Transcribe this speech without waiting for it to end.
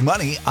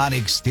money on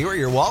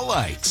exterior wall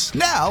lights.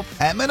 Now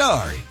at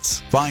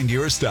Menards. Find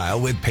your style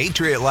with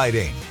Patriot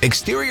Lighting.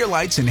 Exterior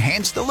lights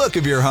enhance the look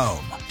of your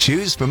home.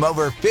 Choose from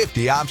over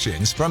 50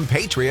 options from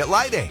Patriot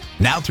Lighting.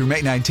 Now through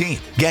May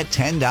 19th, get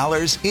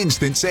 $10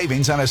 instant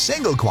savings on a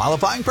single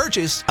qualifying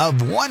purchase of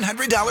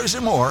 $100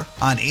 or more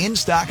on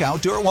in-stock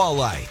outdoor wall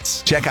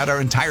lights. Check out our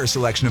entire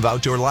selection of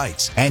outdoor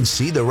lights and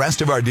see the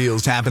rest of our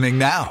deals happening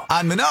now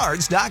on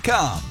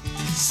Menards.com.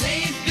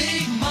 Save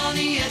big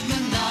money at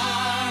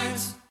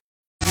Menards.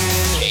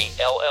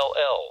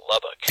 KLLL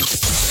Lubbock.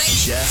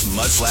 Jeff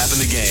Mudflap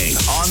and the gang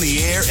on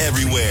the air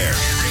everywhere.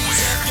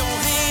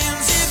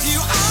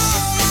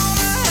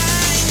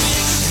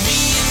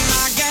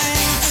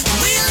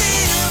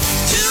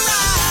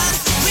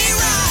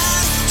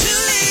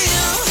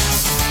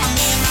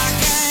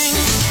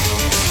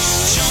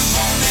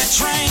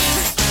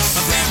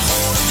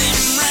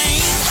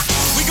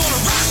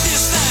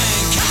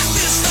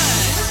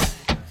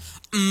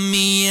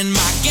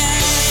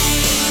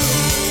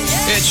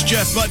 It's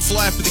Jeff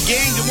Mudflap with the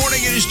gang. Good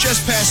morning. It is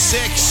just past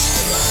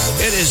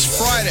 6. It is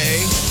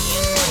Friday.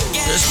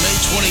 It's May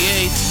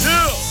 28th.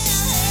 Yeah.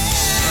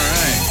 All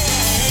right.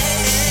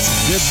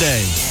 Good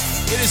day.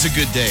 It is a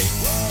good day.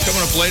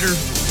 Coming up later,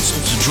 some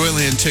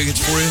Joyland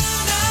tickets for you.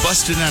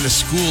 Busting out of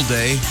school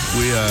day.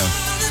 We had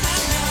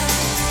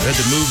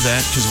to move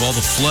that because of all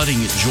the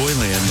flooding at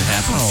Joyland that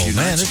happened a few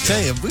nights ago. I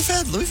tell you,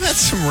 we've had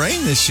some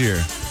rain this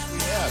year.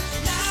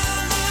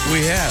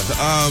 We have.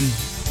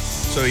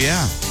 So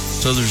yeah.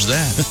 So there's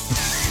that.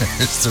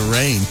 It's the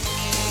rain.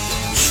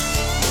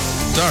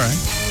 It's all right.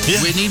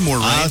 Yeah. We need more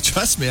rain.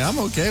 Trust me, I'm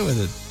okay with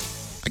it.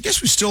 I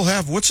guess we still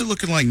have. What's it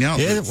looking like now?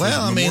 Yeah, For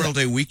Memorial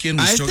Day weekend,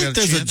 we still got a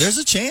chance. There's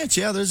a chance.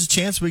 Yeah, there's a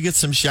chance we get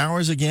some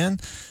showers again.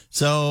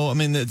 So I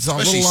mean, it's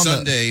especially a little on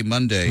Sunday,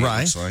 Monday,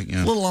 right? Looks like,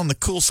 yeah. A little on the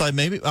cool side,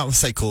 maybe. I would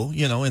say cool.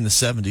 In the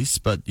 70s,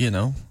 but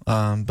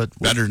but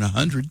better than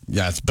 100.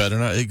 Yeah, it's better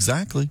than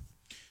exactly.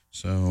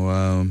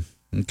 So.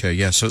 Okay,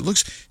 yeah, so it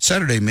looks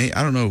Saturday,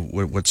 I don't know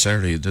what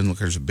Saturday, it doesn't look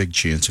like there's a big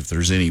chance if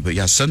there's any, but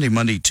yeah, Sunday,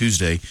 Monday,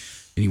 Tuesday,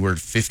 anywhere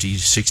 50,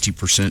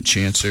 60%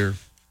 chance there.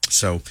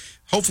 So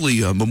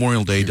hopefully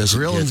Memorial Day doesn't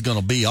grilling's going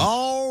to be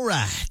all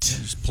right.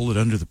 Just pull it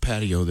under the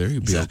patio there,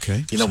 you'll be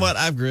okay. You know what,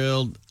 I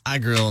grill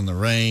in the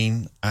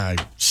rain, I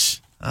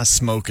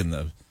smoke in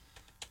the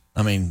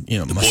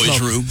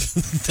boys' room?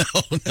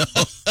 No.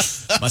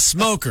 My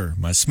smoker.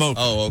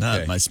 Oh, okay.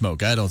 Not my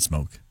smoke, I don't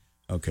smoke.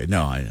 Okay,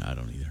 no, I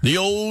don't either. The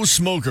old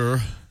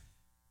smoker.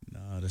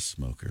 Not a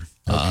smoker.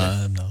 Okay.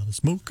 I'm not a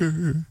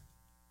smoker.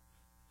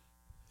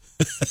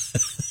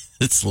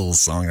 It's a little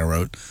song I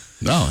wrote.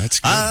 No, that's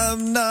good.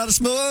 I'm not a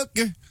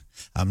smoker.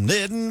 I'm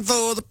heading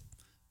for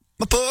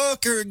my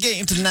poker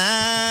game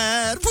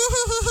tonight.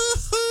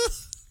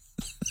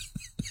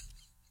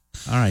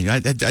 All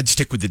right, I'd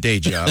stick with the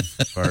day job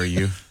if I were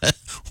you.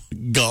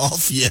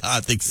 Golf? Yeah,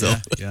 I think so.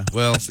 Yeah.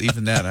 Well,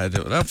 even that, I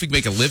don't think you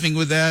make a living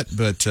with that,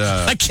 but...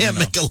 I can't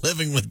make a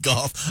living with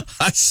golf.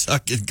 I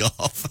suck at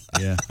golf.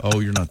 Yeah.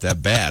 Oh, you're not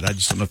that bad. I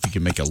just don't know if you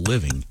can make a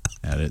living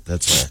at it.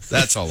 That's all.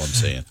 That's all I'm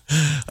saying.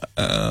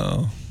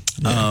 Oh.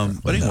 Yeah,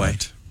 but anyway,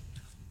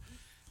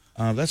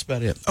 that's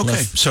about it. Okay,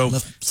 so...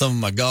 Some of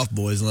my golf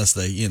boys, unless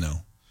they,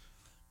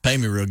 pay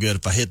me real good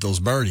if I hit those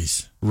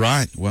birdies.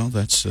 Right. Well,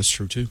 that's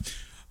true, too.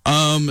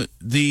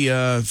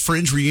 The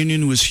Fringe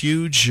reunion was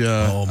huge.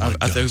 Oh my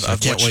gosh.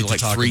 I've watched it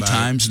like 3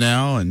 times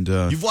now, and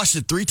you've watched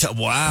it 3 times.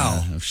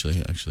 Wow.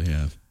 Actually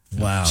have.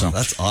 Wow, so,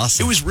 that's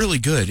awesome. It was really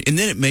good, and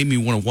then it made me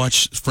want to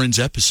watch Friends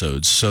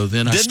episodes. So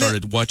then I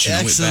started watching.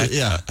 I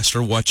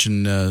started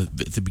watching at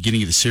the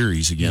beginning of the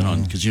series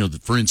again because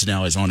the Friends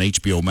now is on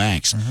HBO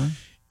Max,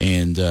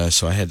 and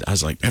so I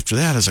was like, after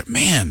that, I was like,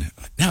 man,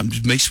 now it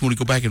just makes me want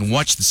to go back and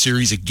watch the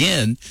series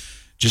again,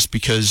 just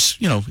because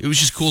it was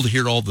just cool to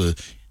hear all the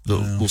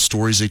little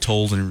stories they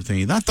told and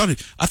everything. And I thought it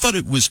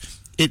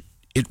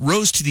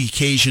rose to the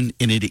occasion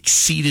and it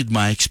exceeded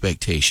my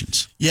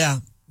expectations. Yeah,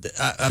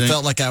 I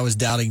felt like I was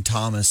doubting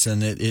Thomas,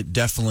 and it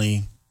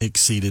definitely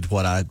exceeded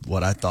what I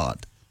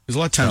thought. There's a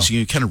lot of times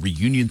kind of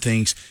reunion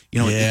things.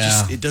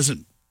 It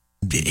doesn't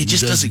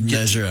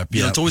measure up.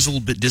 It's always a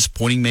little bit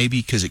disappointing,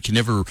 maybe, because it can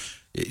never.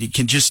 It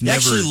can just never.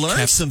 Actually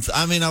learn some.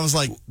 I mean, I was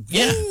like,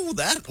 "Whoa,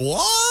 that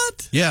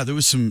what?" Yeah, there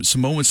was some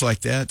moments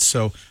like that.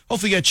 So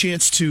hopefully, you got a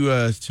chance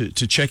to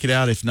check it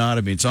out. If not,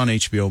 I mean, it's on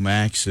HBO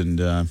Max, and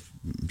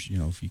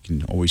if you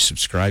can always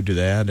subscribe to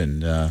that,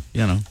 and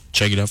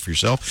check it out for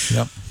yourself.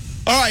 Yep.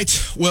 All right.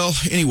 Well,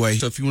 anyway,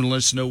 so if you want to let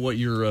us know what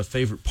your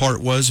favorite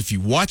part was, if you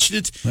watched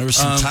it, there were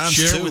some times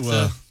share too. With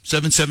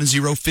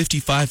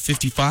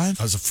 770-5555.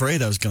 I was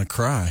afraid I was going to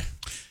cry.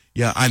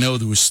 Yeah, I know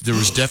there was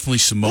definitely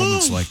some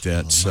moments like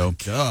that. Oh my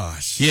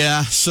gosh.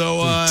 Yeah.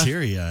 So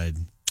teary-eyed.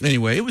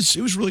 Anyway, it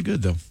was really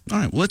good though. All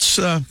right, well, let's.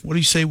 What do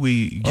you say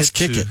we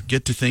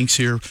get to things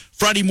here?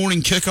 Friday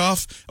morning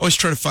kickoff. I always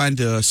try to find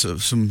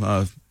some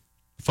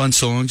fun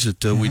songs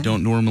that we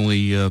don't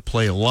normally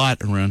play a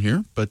lot around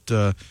here, but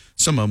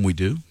some of them we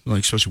do,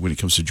 like especially when it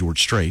comes to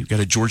George Strait. We've got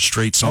a George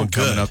Strait song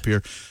coming up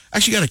here.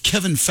 Actually got a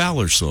Kevin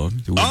Fowler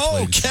song.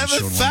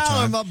 Kevin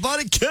Fowler, my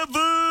buddy Kevin.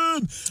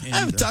 I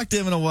haven't talked to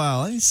him in a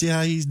while. Let me see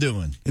how he's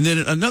doing. And then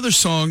another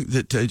song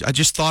that I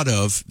just thought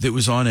of that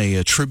was on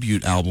a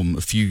tribute album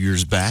a few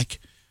years back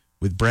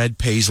with Brad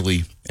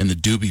Paisley and the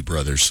Doobie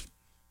Brothers.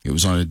 It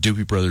was on a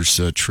Doobie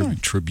Brothers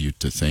tribute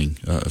thing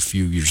a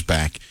few years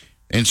back.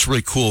 And it's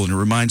really cool, and it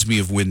reminds me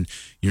of when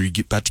you're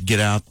about to get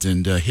out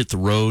and hit the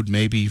road,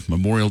 maybe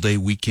Memorial Day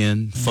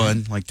weekend,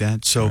 fun like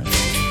that. So,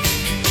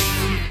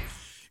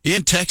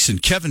 Ian Texan,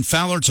 Kevin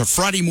Fowler, it's a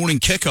Friday morning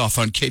kickoff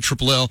on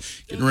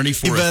KLL, getting ready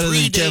for a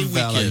 3-day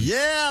weekend.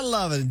 Yeah, I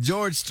love it.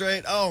 George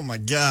Strait, oh my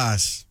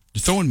gosh.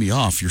 You're throwing me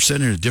off. You're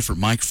sitting in a different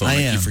microphone. I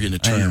am. You're forgetting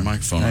to turn your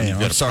microphone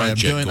on. I'm sorry. I'm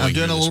doing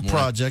a little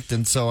project,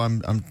 and so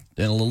I'm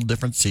in a little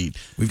different seat.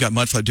 We've got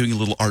Mudfly doing a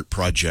little art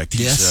project.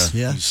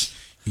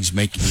 He's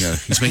making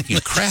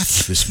a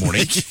craft this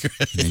morning.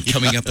 And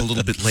coming up a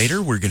little bit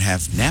later, we're going to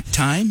have nap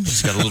time.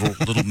 He's got a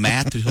little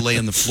mat that he'll lay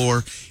on the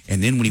floor.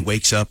 And then when he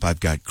wakes up, I've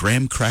got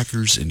graham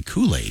crackers and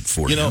Kool-Aid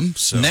for him.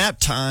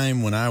 Nap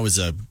time when I was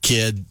a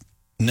kid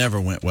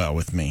never went well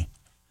with me.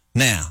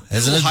 Now,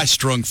 as a little high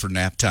strung for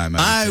nap time.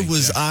 I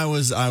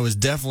was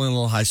definitely a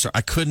little high strung.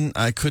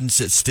 I couldn't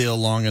sit still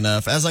long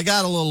enough. As I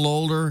got a little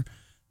older,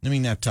 I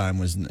mean, nap time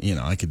was,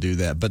 I could do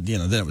that, but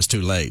then it was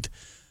too late.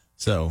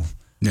 So,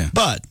 yeah.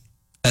 But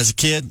as a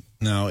kid,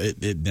 no,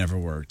 it never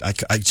worked. I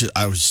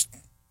was.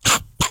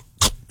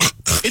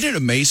 Isn't it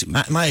amazing?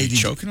 My ADD,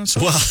 choking on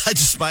something? Well,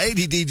 my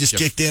ADD just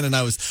kicked in, and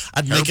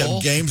I'd make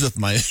up games with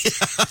my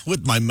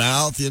with my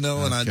mouth, and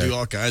I'd do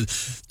all kinds,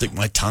 stick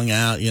my tongue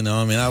out,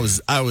 I mean, I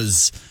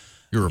was.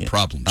 You're a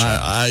problem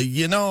child.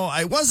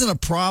 I wasn't a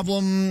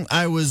problem.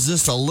 I was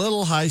just a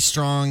little high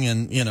strung,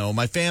 and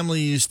my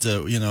family used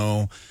to,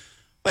 well,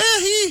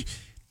 he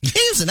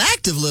was an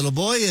active little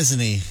boy, isn't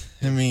he?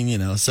 I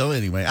mean, so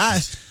anyway,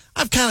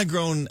 I've kind of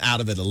grown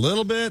out of it a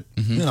little bit.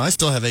 Mm-hmm. I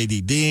still have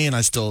ADD, and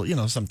I still,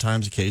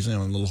 sometimes occasionally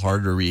I'm a little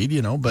hard to read,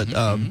 but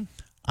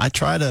I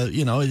try to,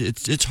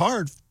 it's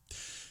hard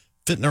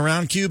fitting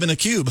around cube in a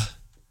cube,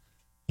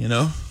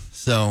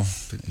 so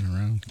fitting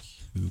around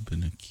cube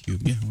in a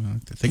cube. Yeah, well,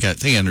 I think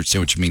I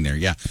understand what you mean there.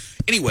 Yeah.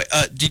 Anyway,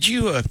 did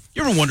you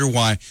ever wonder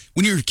why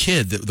when you were a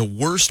kid the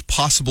worst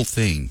possible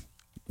thing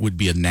would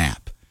be a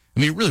nap? I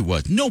mean, it really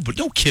was. No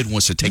kid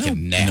wants to take a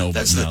nap. No,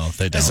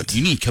 they don't.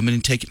 You need to come in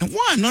and take it. Now,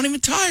 why? I'm not even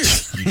tired.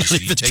 You just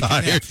need to take a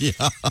nap. Yeah.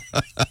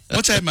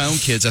 Once I had my own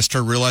kids, I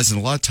started realizing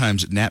a lot of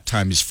times that nap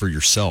time is for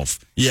yourself.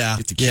 Yeah.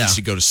 Get the kids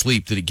to go to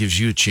sleep, that it gives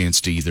you a chance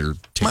to either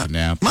take a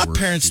nap. My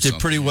parents did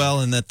pretty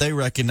well in that they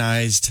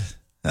recognized,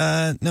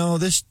 no,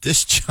 this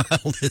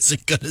child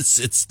isn't going to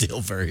sit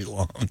still very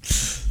long.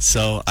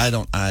 So I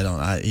and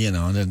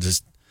then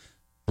just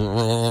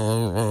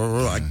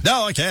like,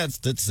 no, I can't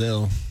sit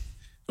still.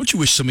 Don't you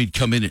wish somebody'd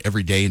come in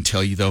every day and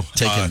tell you, though,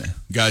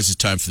 guys, it's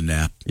time for the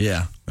nap.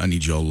 Yeah. I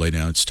need you all to lay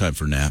down. It's time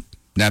for nap.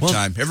 Nap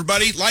time.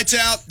 Everybody, lights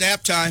out,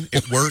 nap time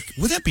at work.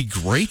 Would that be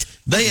great?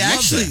 They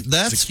actually,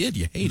 that's as a kid,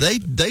 you hate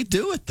it. They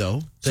do it,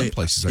 though. Some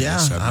places, I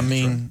guess. I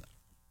mean,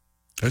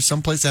 there's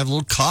some places that have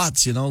little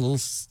cots,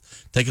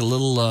 take a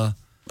little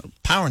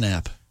power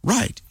nap.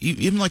 Right.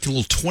 Even like a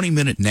little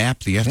 20-minute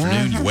nap in the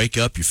afternoon. You wake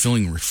up, you're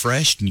feeling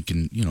refreshed, and you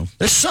can,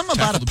 There's something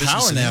about a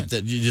power nap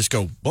that you just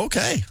go,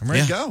 okay, I'm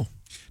ready to go.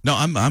 No,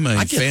 I'm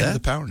a fan of the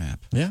power nap.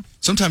 Yeah.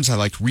 Sometimes I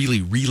like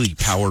really, really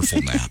powerful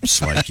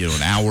naps, like,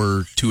 an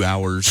hour, 2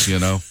 hours,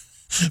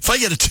 If I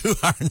get a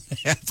 2-hour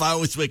nap, I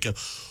always wake up,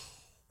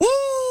 woo!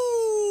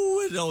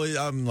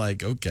 I'm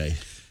like, okay.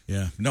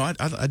 Yeah. No,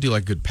 I do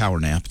like a good power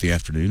nap in the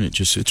afternoon.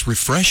 It's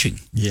refreshing.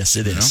 Yes,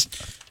 it is.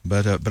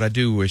 But I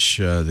do wish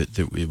that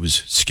it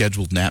was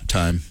scheduled nap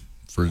time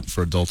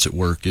for adults at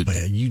work.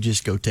 Well, you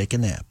just go take a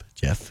nap,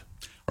 Jeff.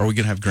 Are we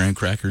going to have graham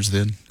crackers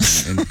then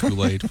and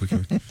Kool-Aid?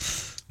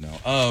 No.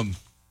 All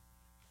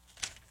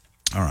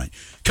right.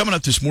 Coming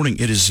up this morning,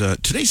 it is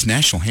today's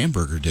National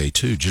Hamburger Day,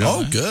 too. Did you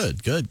know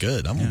that?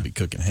 Good. I'm going to be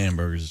cooking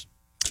hamburgers.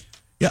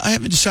 Yeah, I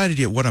haven't decided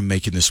yet what I'm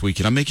making this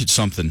weekend. I'm making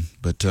something,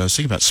 but I was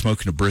thinking about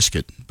smoking a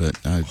brisket.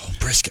 But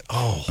brisket.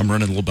 Oh. I'm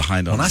running a little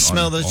behind on. When I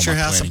smell that at your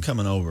house, I'm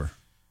coming over.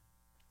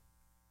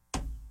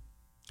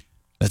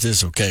 That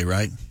is okay,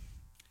 right?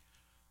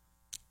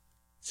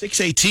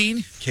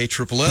 618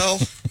 KLL.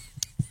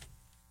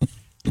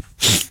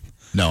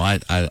 No,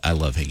 I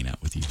love hanging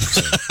out with you.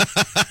 So.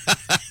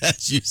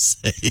 As you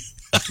say,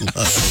 I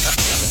love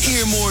it.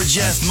 Hear more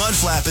Jeff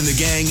Mudflap and the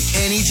gang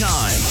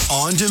anytime,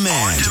 on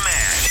demand.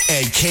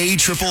 At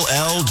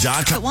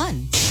KLL.com.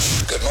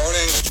 Good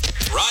morning.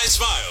 Rise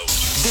 5.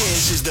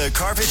 This is the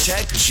Carpet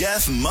Tech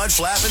Jeff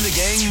Mudflap and the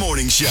Gang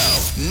Morning Show.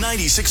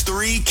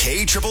 96.3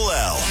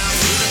 KLL.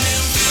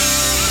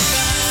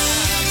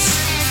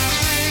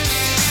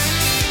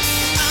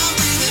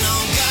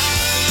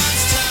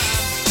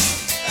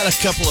 Had a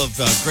couple of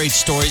great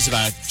stories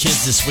about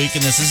kids this week,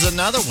 and this is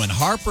another one.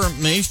 Harper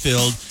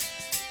Mayfield,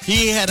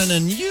 he had an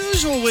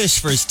unusual wish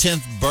for his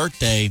 10th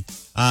birthday.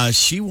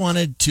 She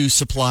wanted to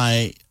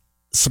supply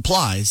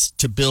supplies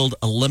to build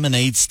a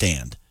lemonade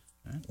stand.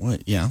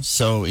 What? Yeah.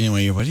 So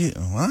anyway,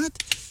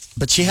 what?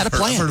 But she had a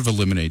plan. I've heard of a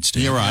lemonade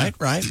stand. You're right.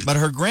 But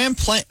her grand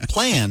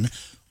plan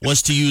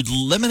was to use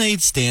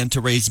lemonade stand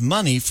to raise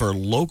money for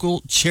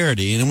local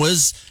charity, and it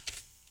was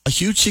a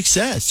huge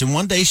success. And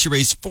one day she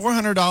raised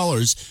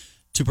 $400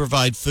 to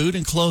provide food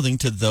and clothing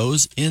to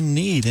those in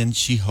need, and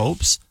she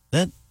hopes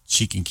that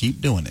she can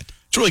keep doing it.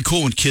 It's really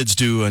cool when kids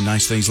do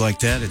nice things like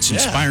that. It's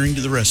inspiring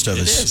to the rest of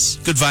us. Is.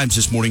 Good vibes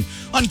this morning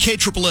on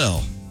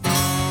KLL.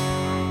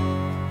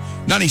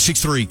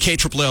 96.3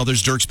 KLL.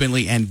 There's Dierks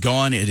Bentley and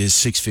Gone. It is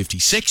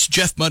 6:56.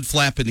 Jeff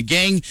Mudflap and the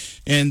gang,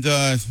 and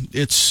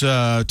it's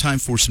time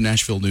for some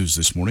Nashville news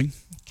this morning.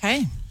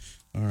 Okay.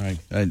 All right.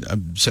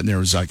 I'm sitting there. I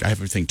was like, I have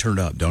everything turned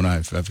up, don't I?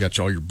 I've got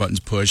all your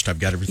buttons pushed. I've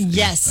got everything.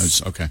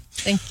 Yes. Okay.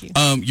 Thank you.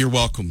 You're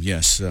welcome.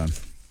 Yes.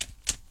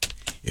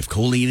 If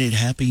Colleen ain't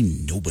happy,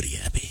 nobody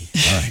happy.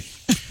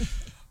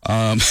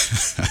 All right.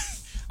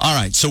 All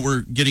right. So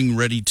we're getting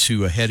ready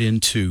to head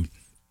into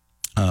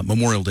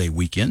Memorial Day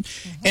weekend,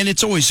 and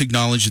it's always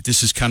acknowledged that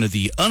this is kind of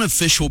the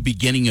unofficial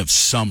beginning of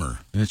summer.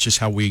 And it's just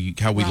how we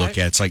look at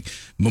it. It's like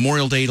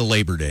Memorial Day to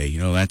Labor Day. You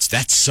know,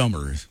 that's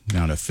summer.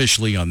 Not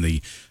officially on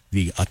the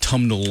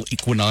autumnal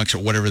equinox or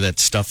whatever that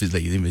stuff is.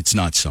 It's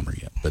not summer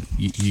yet, but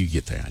you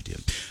get the idea.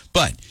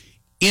 But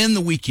in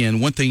the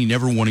weekend, one thing you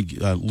never want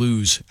to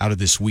lose out of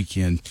this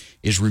weekend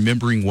is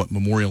remembering what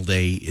Memorial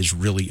Day is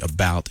really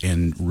about,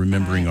 and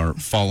remembering our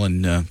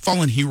fallen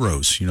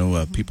heroes. You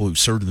know, people who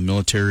served in the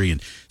military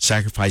and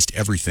sacrificed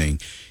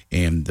everything.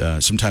 And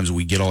sometimes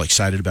we get all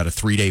excited about a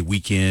 3-day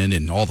weekend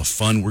and all the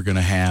fun we're going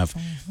to have,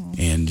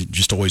 and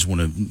just always want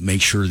to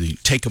make sure that you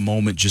take a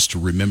moment just to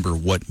remember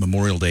what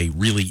Memorial Day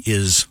really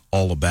is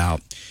all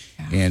about.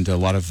 Yeah. And a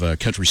lot of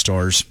country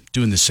stars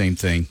doing the same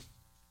thing.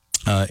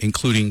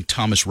 Including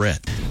Thomas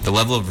Rhett. The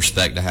level of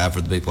respect I have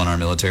for the people in our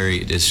military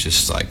is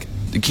just like,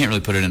 you can't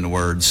really put it into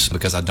words,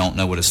 because I don't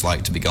know what it's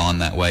like to be gone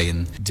that way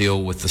and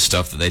deal with the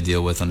stuff that they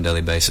deal with on a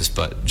daily basis.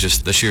 But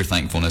just the sheer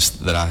thankfulness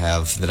that I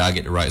have, that I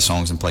get to write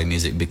songs and play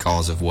music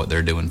because of what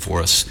they're doing for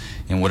us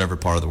in whatever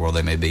part of the world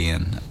they may be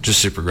in. Just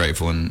super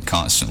grateful, and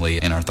constantly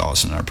in our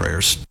thoughts and our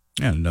prayers.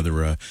 And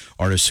another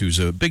artist who's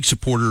a big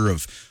supporter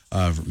of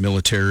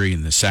military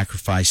and the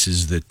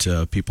sacrifices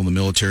that people in the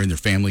military and their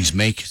families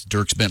make,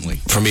 Dierks Bentley.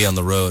 For me on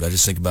the road, I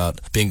just think about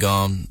being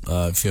gone,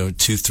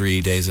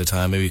 2-3 days at a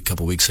time, maybe a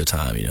couple weeks at a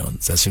time. You know,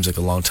 that seems like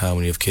a long time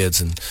when you have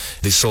kids. And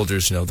these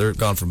soldiers, they're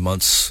gone for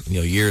months,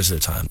 years at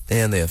a time,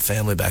 and they have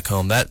family back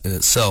home. That in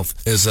itself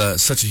is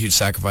such a huge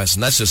sacrifice,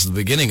 and that's just the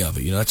beginning of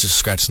it. That's just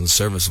scratching the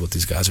surface of what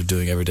these guys are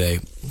doing every day,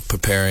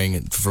 preparing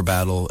for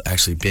battle,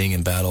 actually being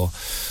in battle,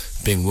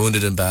 being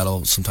wounded in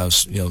battle,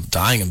 sometimes,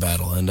 dying in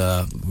battle. And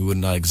we would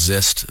not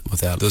exist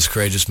without those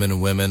courageous men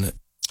and women.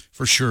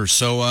 For sure.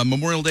 So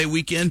Memorial Day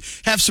weekend,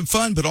 have some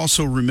fun, but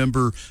also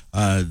remember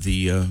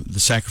the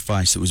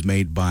sacrifice that was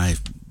made by,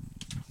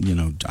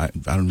 I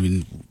don't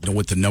even know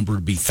what the number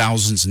would be,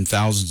 thousands and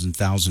thousands and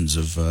thousands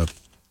of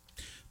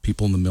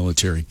people in the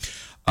military.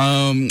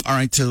 All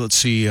right, let's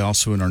see.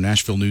 Also in our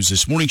Nashville news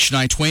this morning,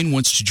 Shania Twain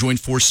wants to join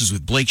forces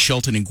with Blake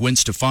Shelton and Gwen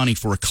Stefani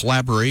for a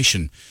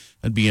collaboration.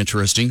 That'd be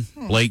interesting.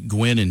 Blake,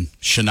 Gwen, and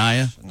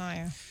Shania.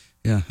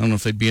 Yeah, I don't know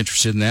if they'd be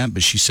interested in that,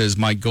 but she says,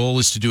 my goal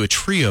is to do a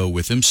trio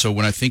with him. So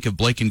when I think of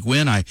Blake and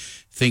Gwen, I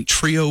think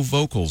trio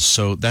vocals.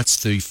 So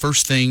that's the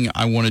first thing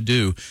I want to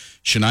do.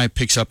 Shania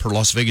picks up her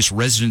Las Vegas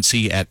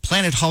residency at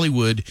Planet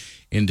Hollywood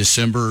in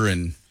December,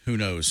 and who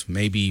knows,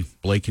 maybe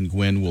Blake and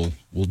Gwen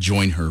will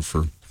join her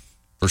for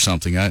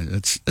something.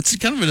 It's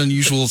kind of an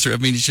unusual. I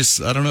mean, it's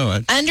just, I don't know.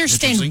 I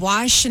understand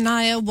why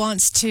Shania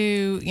wants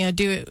to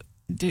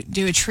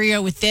do a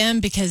trio with them,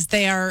 because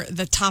they are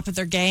the top of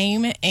their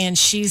game, and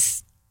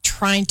she's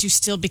trying to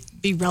still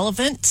be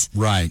relevant.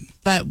 Right.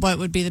 But what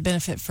would be the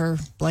benefit for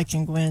Blake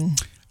and Gwen?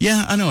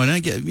 Yeah, I know, and I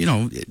get,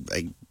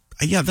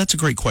 yeah, that's a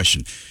great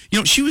question.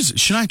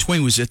 Shania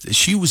Twain was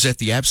at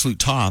the absolute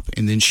top,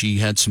 and then she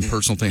had some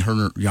personal thing.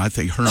 I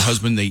think her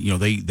husband,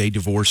 they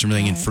divorced and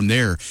everything, right. And from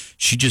there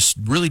she just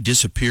really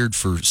disappeared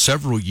for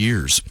several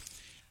years.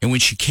 And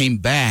when she came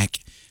back,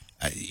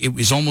 it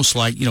was almost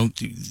like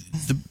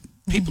the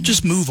people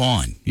just move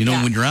on.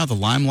 When you're out of the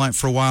limelight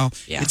for a while,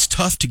 it's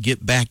tough to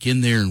get back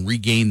in there and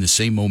regain the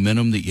same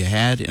momentum that you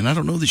had. And I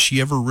don't know that she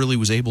ever really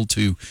was able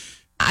to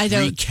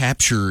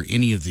recapture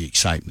any of the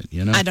excitement.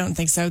 I don't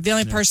think so. The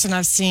only person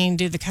I've seen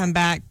do the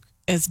comeback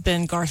has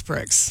been Garth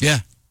Brooks. Yeah,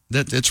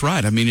 that's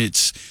right. I mean,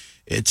 it's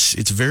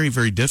very,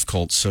 very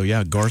difficult. So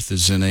yeah, Garth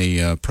is in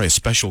probably a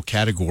special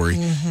category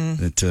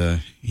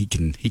that he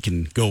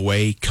can go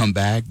away, come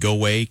back, go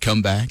away,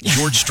 come back.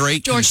 George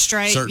Strait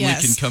certainly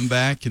can come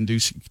back and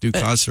do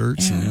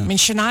concerts. Yeah. I mean,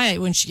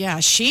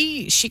 Shania,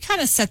 she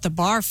kind of set the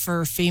bar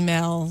for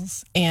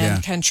females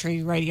and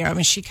country radio. I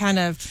mean,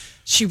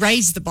 she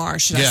raised the bar,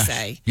 should I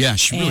say? Yeah,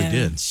 she really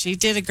did. She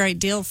did a great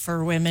deal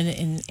for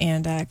women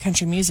and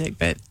country music,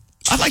 but.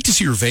 I'd like to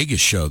see her Vegas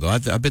show, though. I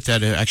bet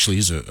that actually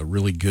is a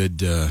really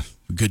good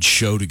good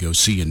show to go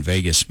see in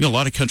Vegas. You know, a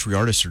lot of country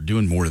artists are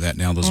doing more of that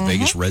now. Those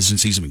Vegas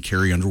residencies. I mean,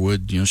 Carrie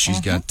Underwood, you know, she's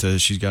got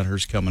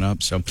hers coming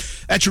up. So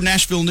that's your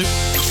Nashville news.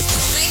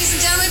 Ladies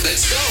and gentlemen,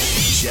 let's go.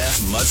 Jeff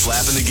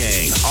Mudflap and the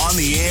gang on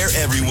the air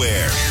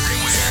everywhere.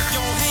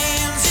 Your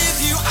hands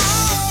if you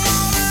all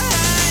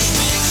hang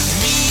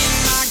me and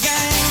my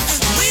gang.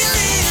 We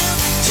live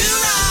to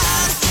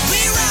ride, we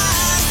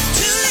ride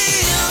to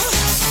live.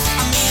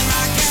 Me and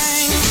my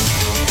gang.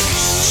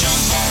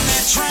 Jump on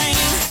that train,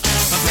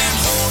 grab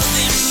hold of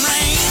them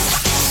reins.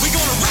 We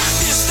gonna rock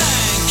this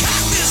thing,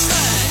 cock this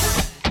thing.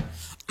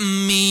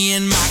 Me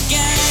and my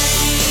gang.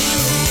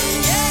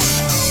 Yeah,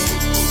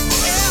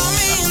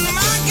 me and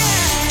my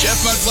gang. Jeff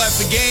Mudflap,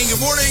 the gang.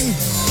 Good morning.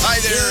 Hi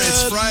there.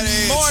 It's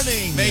Friday.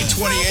 morning. It's May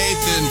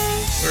 28th, and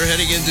we're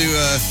heading into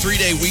a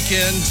 3-day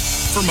weekend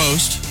for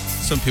most.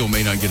 Some people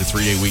may not get a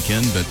 3-day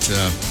weekend, but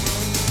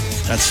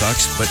that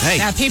sucks. But hey,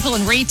 Now, people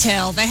in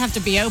retail, they have to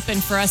be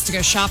open for us to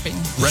go shopping.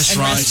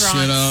 restaurants,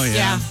 And you know,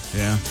 yeah.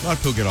 A lot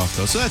of people get off,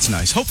 though, so that's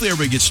nice. Hopefully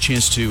everybody gets a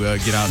chance to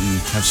get out and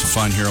have some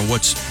fun here on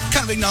what's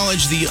kind of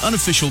acknowledged the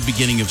unofficial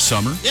beginning of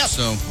summer. Yep.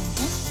 So,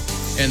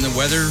 and the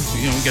weather,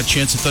 you know, we got a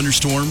chance of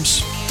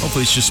thunderstorms.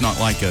 Hopefully it's just not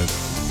like a...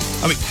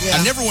 I mean,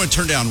 I never want to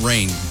turn down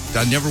rain.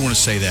 I never want to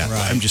say that.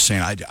 Right. I'm just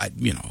saying, I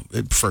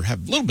prefer to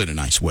have a little bit of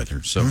nice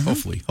weather. So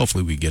hopefully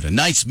we get a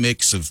nice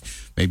mix of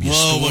maybe a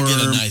storm. We'll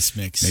get a nice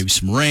mix. Maybe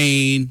some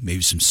rain,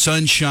 maybe some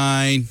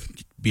sunshine,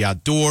 be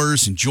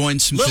outdoors, enjoying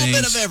some Little things.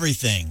 bit of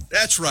everything.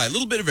 That's right, a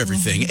little bit of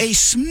everything. A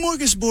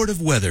smorgasbord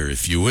of weather,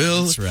 if you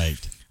will. That's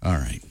right. All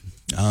right.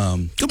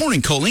 Good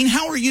morning, Colleen.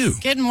 How are you?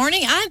 Good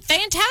morning. I'm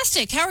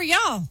fantastic. How are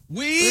y'all?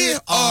 We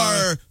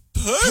are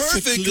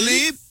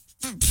perfectly...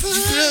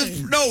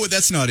 No,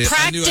 that's not it.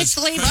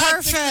 Practically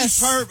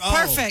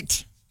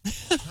perfect.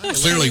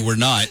 Clearly, we're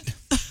not.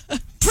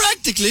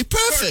 Practically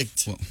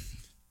perfect.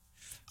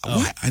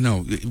 What? I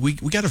know. We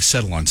got to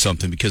settle on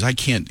something because I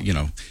can't, you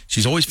know,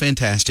 she's always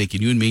fantastic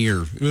and you and me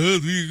are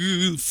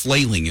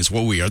flailing is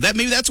what we are.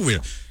 Maybe that's what we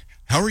are.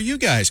 How are you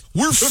guys?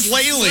 We're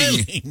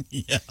flailing.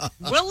 Yeah.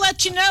 We'll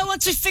let you know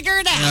once we figure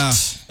it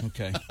out.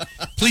 Okay.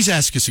 Please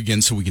ask us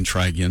again so we can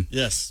try again.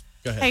 Yes.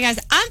 Go ahead. Hey, guys,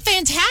 I'm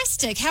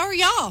fantastic. How are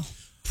y'all?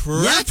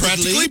 We're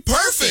practically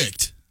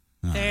perfect.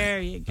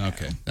 There you go.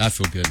 Okay. I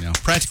feel good now.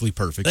 Practically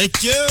perfect.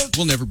 Thank you.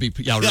 We'll never be.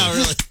 Yeah, really. Yeah,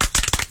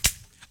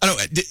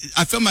 really.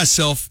 I feel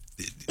myself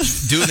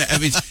doing that. I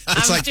mean, it's I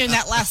was like doing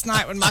that last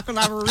night when Michael and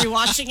I were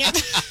rewatching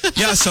it.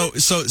 yeah. So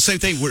same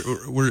thing.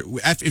 We're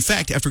in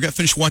fact, after I got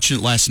finished watching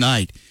it last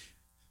night,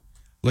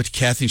 looked at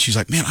Kathy and she's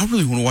like, "Man, I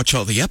really want to watch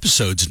all the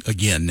episodes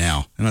again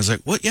now." And I was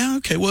like, "What? Yeah,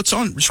 okay. Well,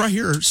 it's right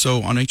here.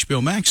 So on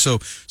HBO Max. So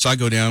I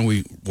go down.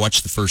 We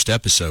watch the first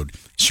episode.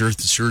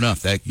 Sure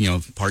enough, that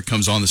part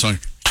comes on. The song.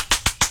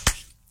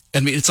 I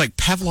mean, it's like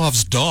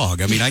Pavlov's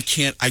dog. I mean, I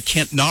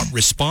can't not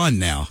respond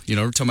now.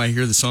 Every time I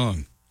hear the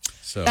song.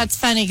 So that's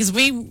funny because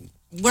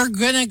we're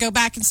gonna go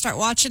back and start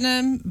watching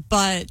them,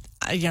 but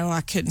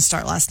I couldn't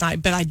start last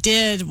night. But I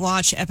did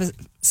watch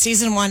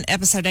season 1,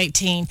 episode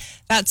 18.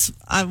 That's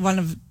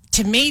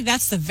to me,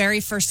 that's the very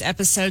first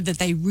episode that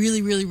they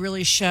really, really,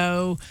 really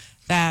show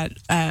that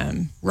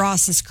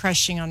Ross is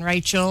crushing on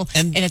Rachel,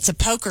 and it's a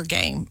poker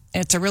game.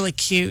 It's a really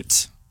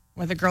cute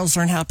where the girls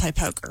learn how to play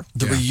poker.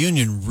 The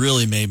reunion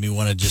really made me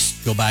want to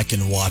just go back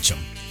and watch them.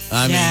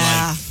 I mean,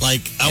 I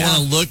want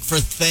to look for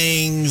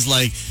things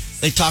like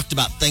they talked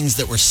about things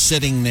that were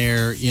sitting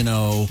there,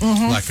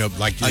 like up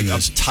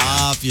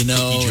top, Cookie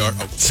jar.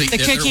 Oh, see, the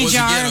cookie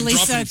jar, again.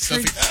 Lisa.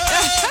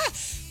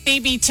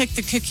 Phoebe took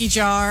the cookie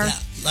jar.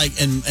 Yeah,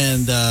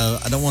 and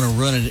I don't want to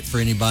ruin it for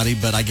anybody,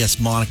 but I guess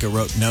Monica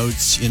wrote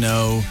notes,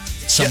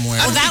 somewhere.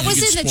 Well, that was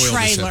in the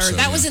trailer.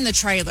 That was in the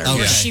trailer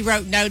where she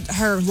wrote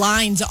her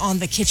lines on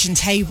the kitchen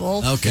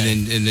table. Okay,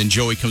 and then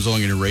Joey comes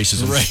along and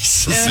erases them.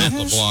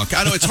 LeBlanc.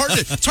 I know it's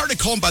hard to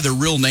call them by their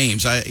real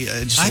names. I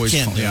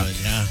can't do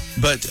it. Yeah,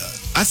 but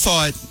I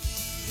thought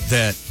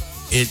that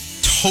it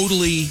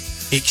totally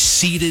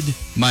exceeded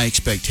my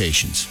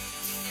expectations.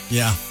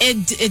 Yeah,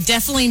 it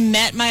definitely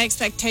met my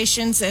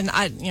expectations, and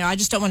I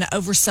just don't want to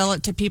oversell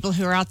it to people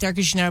who are out there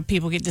because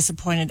people get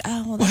disappointed.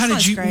 Oh, well,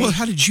 great.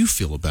 How did you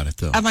feel about it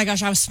though? Oh my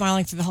gosh, I was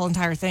smiling through the whole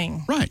entire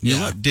thing. Right,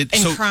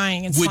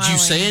 crying and would smiling. you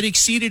say it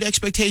exceeded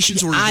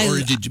expectations, or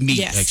did it meet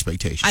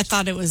expectations? I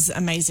thought it was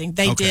amazing.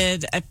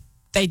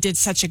 They did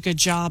such a good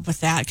job with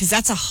that because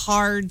that's a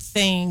hard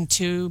thing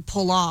to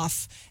pull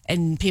off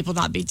and people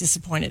not be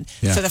disappointed.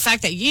 Yeah. So the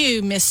fact that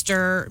you,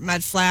 Mr.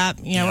 Mudflap,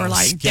 were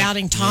like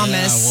doubting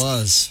Thomas. Yeah, I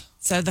was.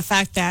 So the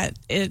fact that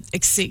it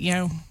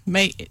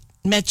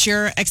met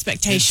your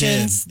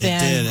expectations, it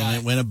did, and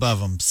it went above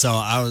them. So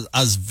I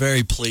was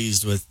very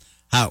pleased with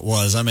how it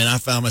was. I mean, I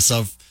found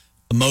myself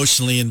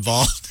emotionally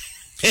involved.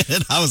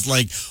 And I was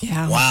like,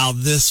 wow,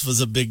 this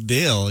was a big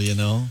deal,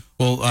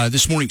 Well,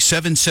 this morning,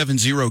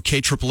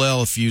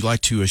 770-KLLL, if you'd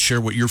like to share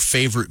what your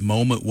favorite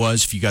moment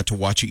was, if you got to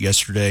watch it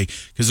yesterday,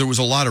 because there was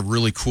a lot of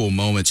really cool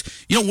moments.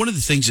 One of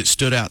the things that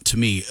stood out to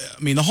me,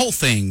 I mean, the whole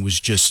thing was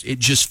it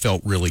just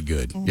felt really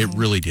good. Mm-hmm. It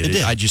really did.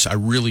 I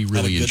really,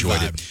 really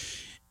enjoyed it.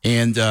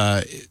 And,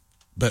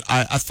 but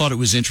I thought it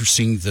was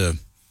interesting,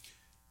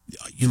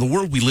 the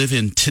world we live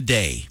in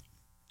today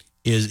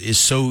is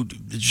so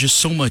just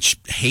so much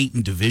hate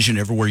and division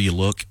everywhere you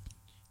look,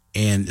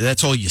 and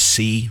that's all you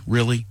see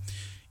really.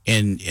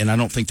 And I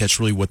don't think that's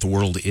really what the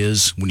world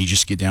is when you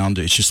just get down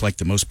to it's just like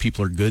the most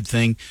people are good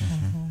thing.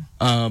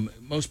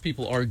 Most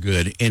people are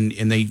good, and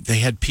they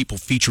had people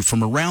featured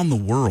from around the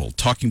world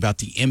talking about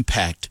the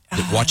impact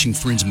that watching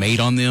Friends made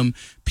on them.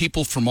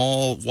 People from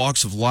all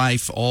walks of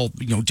life, all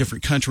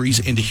different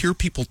countries, and to hear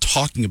people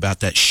talking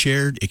about that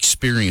shared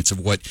experience of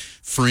what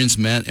Friends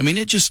meant. I mean,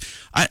 I just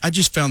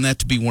found that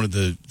to be one of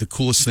the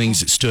coolest things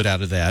that stood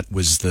out of that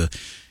was the.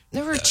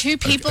 There were two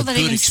people that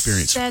even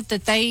said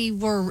that they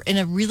were in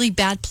a really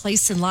bad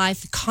place in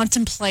life,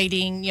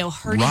 contemplating,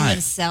 hurting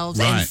themselves,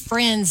 and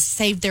Friends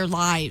saved their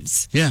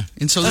lives. Yeah,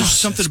 and so there's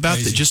something about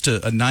that, just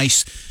a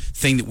nice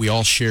thing that we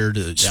all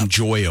shared some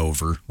joy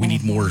over. We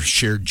need more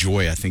shared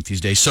joy, I think, these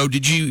days. So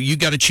did you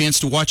got a chance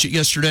to watch it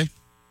yesterday?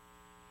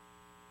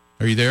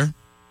 Are you there?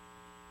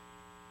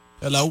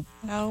 Hello?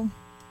 No.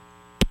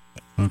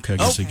 Okay, I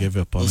guess I gave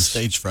up on us.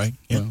 Stage fright.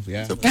 Yeah. Well,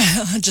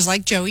 yeah. Just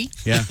like Joey.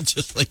 Yeah.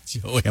 Just like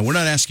Joey. And we're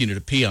not asking you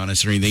to pee on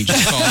us or anything.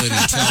 Just call in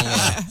and tell.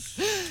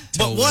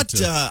 But what,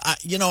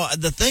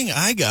 the thing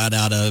I got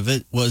out of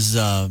it was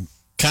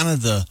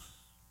kind of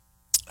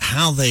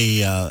how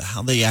they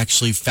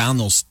actually found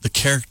the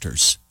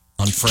characters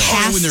on Friends.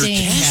 Casting. When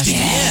they're casting.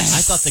 Yes.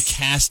 I thought the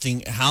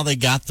casting, how they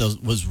got those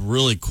was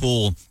really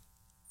cool.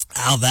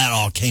 How that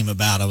all came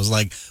about. I was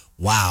like,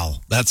 wow,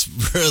 that's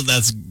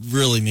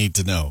really neat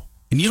to know.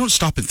 And you don't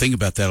stop and think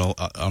about that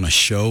on a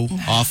show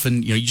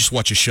often. You just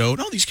watch a show,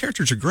 and these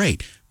characters are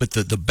great. But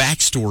the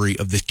backstory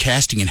of the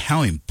casting and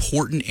how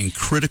important and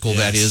critical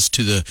that is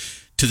to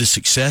the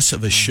success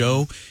of a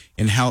show,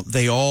 and how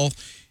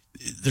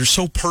they're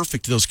so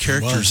perfect, those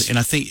characters. And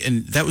I think,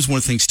 and that was one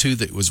of the things too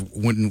that was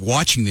when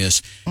watching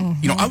this,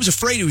 I was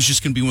afraid it was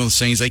just going to be one of those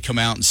things they come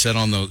out and sit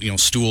on the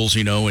stools,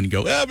 and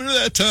go, I remember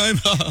that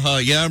time.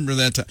 Yeah, I remember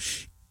that time.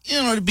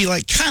 It'd be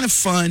like kind of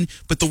fun,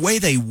 but the way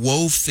they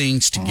wove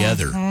things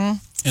together.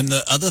 And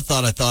the other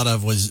thought I thought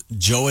of was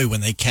Joey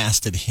when they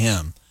casted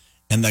him,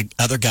 and the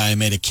other guy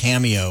made a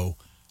cameo.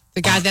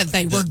 The guy that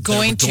they were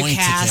going to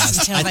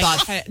cast until they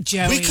cut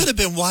Joey. We could have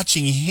been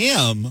watching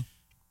him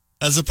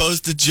as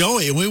opposed to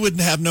Joey, and we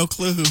wouldn't have no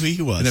clue who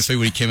he was. And if when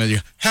he came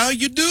in, how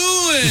you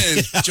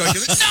doing? Joey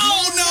goes,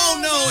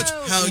 no, it's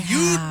how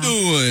you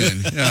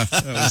doing? Yeah,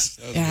 that was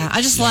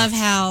I just love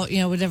how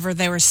whenever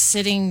they were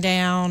sitting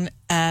down,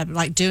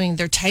 like doing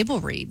their table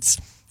reads,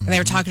 and they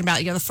were talking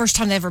about the first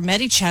time they ever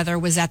met each other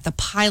was at the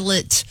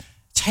pilot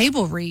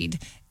table read,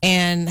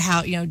 and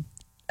how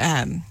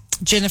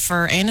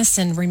Jennifer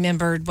Aniston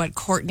remembered what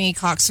Courtney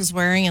Cox was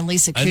wearing and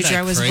Lisa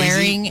Kudrow was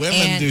wearing.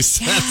 Women do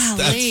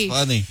that's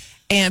funny.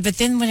 But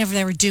then whenever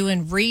they were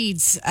doing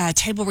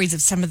table reads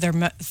of some of their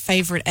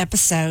favorite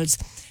episodes,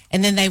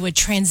 and then they would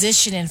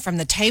transition in from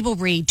the table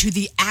read to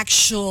the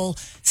actual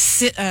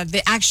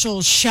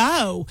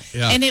show,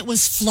 and it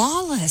was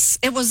flawless.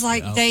 It was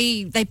like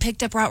they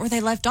picked up right where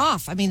they left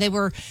off. I mean,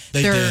 their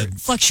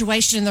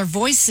fluctuation in their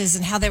voices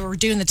and how they were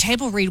doing the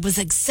table read was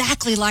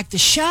exactly like the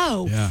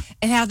show,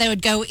 and how they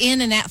would go in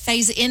and out,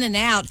 phase in and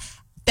out.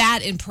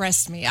 That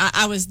impressed me.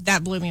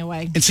 That blew me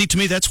away. And see, to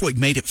me, that's what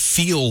made it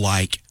feel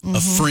like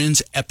a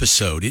Friends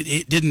episode.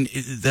 It didn't.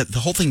 The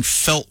whole thing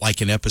felt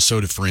like an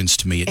episode of Friends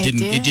to me. It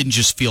didn't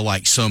just feel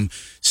like some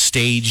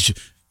staged,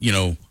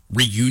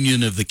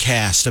 reunion of the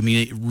cast. I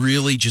mean, it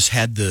really just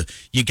had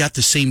you got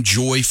the same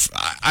joy.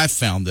 I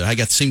found that I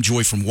got the same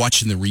joy from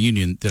watching the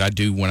reunion that I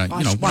do when I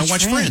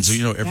watch Friends.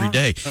 Every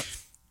day.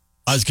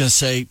 I was going to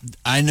say,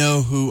 I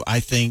know who I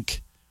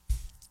think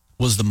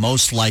was the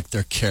most like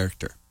their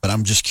character. But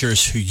I'm just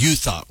curious who you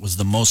thought was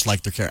the most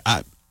like their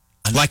character.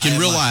 In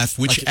real life,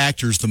 which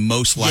actor's the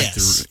most like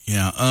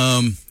their...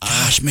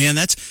 Gosh, man,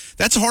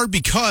 that's hard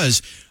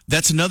because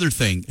that's another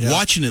thing. Yeah.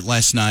 Watching it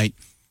last night,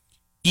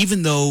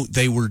 even though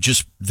they were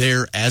just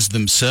there as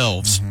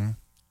themselves,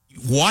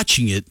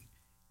 watching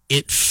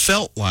it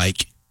felt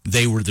like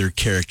they were their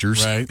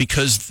characters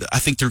because I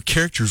think their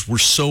characters were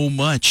so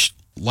much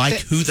like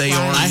who they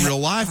are in real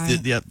life.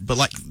 But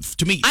like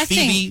to me,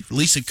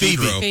 Lisa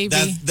Kudrow.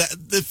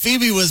 Phoebe.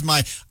 Phoebe was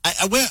my.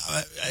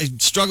 I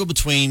struggled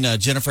between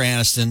Jennifer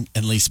Aniston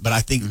and Lisa, but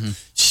I think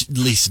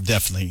Lisa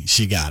definitely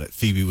she got it.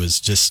 Phoebe was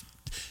just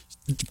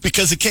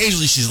because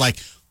occasionally she's like,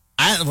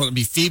 I don't want to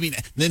be Phoebe. And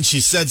then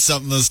she said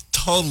something that's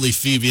totally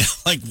Phoebe. I'm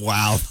like,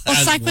 wow. Well,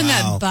 it's like when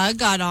that bug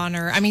got on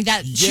her. I mean,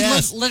 she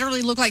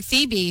literally looked like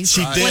Phoebe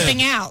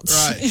flipping out.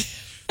 Right.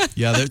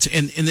 Yeah,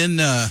 and then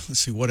let's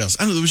see what else.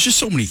 I don't know. There was just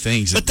so many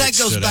things. But that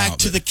goes back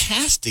to the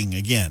casting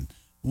again.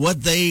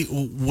 What they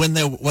were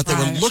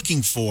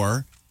looking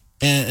for,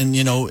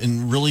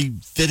 and really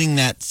fitting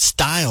that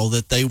style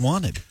that they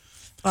wanted.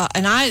 Well,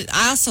 and I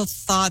also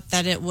thought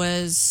that it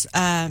was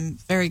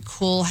very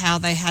cool how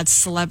they had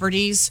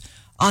celebrities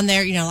on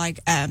there.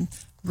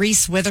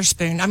 Reese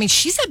Witherspoon. I mean,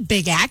 she's a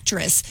big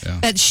actress,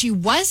 but she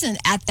wasn't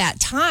at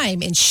that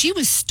time, and she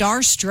was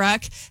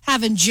starstruck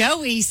having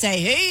Joey say,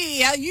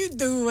 "Hey, how you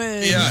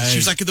doing?" Yeah, she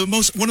was like one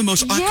of the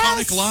most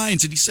iconic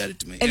lines, and he said it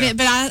to me.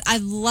 But I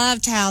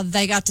loved how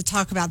they got to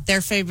talk about their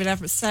favorite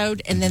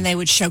episode, and then they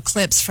would show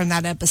clips from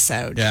that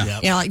episode. Yeah.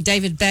 You know, like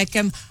David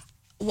Beckham.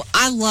 Well,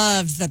 I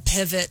loved the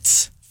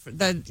pivot.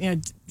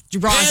 Pivot.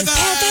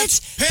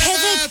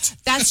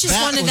 That's just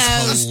one of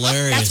those.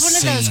 That's one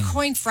of those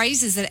coined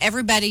phrases that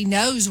everybody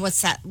knows what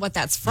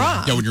that's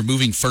from. Yeah, when you're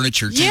moving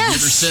furniture, too. Yes. You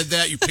ever said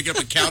that? You pick up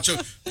a couch,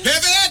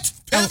 pivot.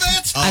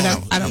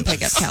 I don't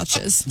pick up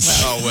couches.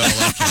 Okay.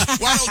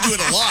 Well, I don't do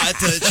it a lot,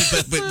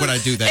 but when I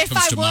do, that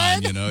comes to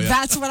mind. You know,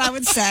 that's what I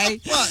would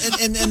say. Well,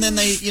 and then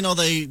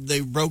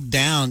they wrote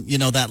down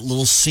that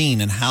little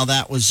scene and how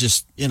that was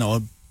just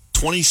a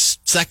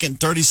 20-second,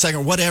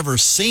 30-second, whatever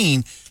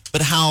scene,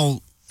 but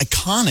how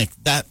iconic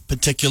that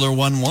particular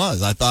one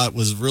was. I thought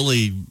was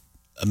really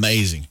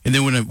amazing. And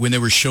then when they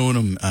were showing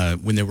them,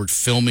 when they were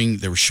filming,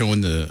 they were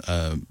showing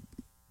the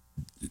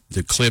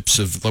clips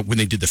of when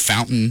they did the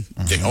fountain,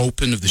 the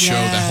open of the show,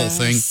 that whole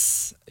thing.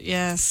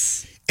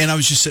 Yes. And I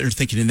was just sitting there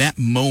thinking, in that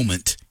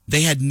moment,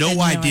 they had no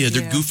idea.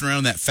 They're goofing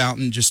around that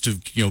fountain just to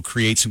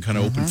create some kind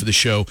of open for the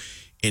show,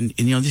 and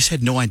they just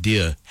had no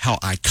idea how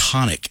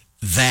iconic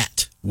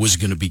that was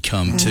going to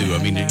become too.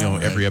 I mean,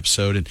 every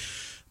episode,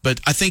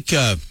 but I think.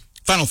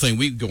 Final thing,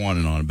 we can go on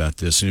and on about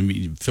this,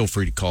 and feel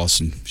free to call us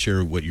and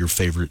share what your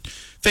favorite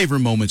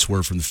moments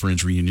were from the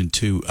Friends reunion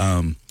too.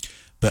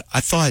 But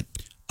I thought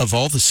of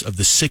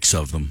the six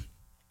of them,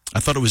 I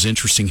thought it was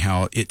interesting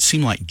how it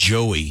seemed like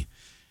Joey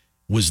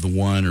was the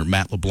one, or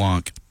Matt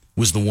LeBlanc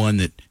was the one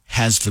that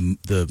has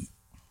the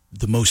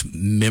most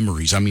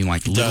memories. I mean,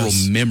 like literal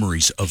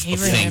memories of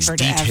things,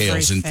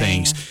 details, and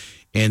things.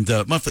 And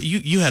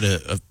you had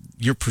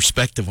your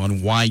perspective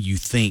on why you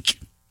think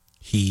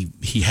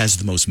he has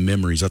the most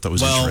memories. I thought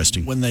was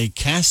interesting. When they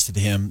casted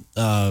him,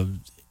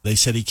 they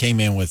said he came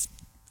in with,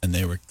 and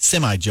they were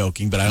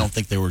semi-joking, but I don't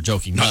think they were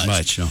joking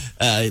much. No.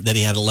 That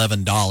he had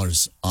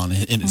 $11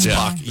 in his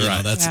pocket.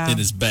 That's in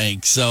his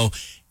bank. So,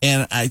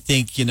 and I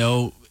think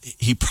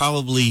he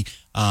probably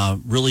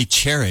really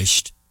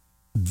cherished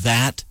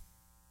that.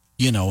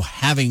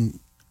 Having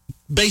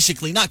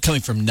basically not coming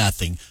from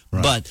nothing,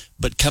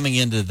 but coming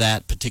into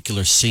that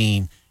particular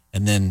scene,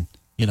 and then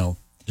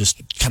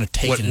just kind of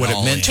taking what it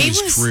all it meant to in.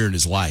 his career and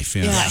his life.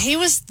 Yeah, he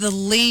was the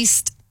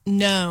least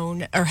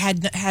known, or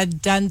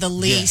had done the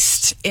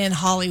least in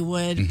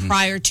Hollywood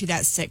prior to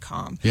that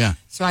sitcom. Yeah.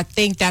 So I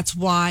think that's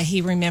why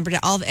he remembered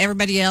it.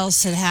 Everybody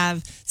else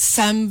had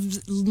some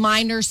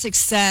minor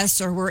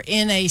success, or were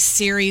in a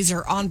series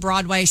or on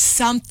Broadway,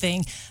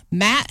 something.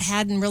 Matt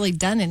hadn't really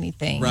done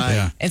anything. Right.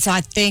 Yeah. And so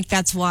I think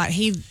that's why I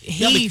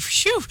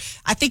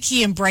think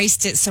he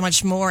embraced it so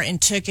much more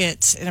and took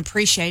it and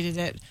appreciated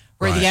it.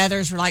 Where the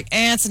others were like,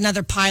 it's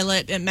another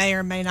pilot. It may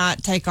or may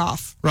not take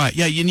off. Right,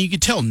 yeah, and you can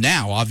tell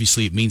now,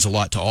 obviously, it means a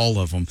lot to all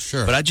of them.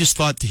 Sure. But I just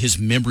thought his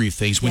memory of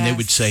things, when they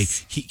would say,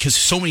 because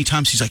so many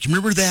times he's like,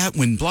 remember that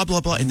when blah,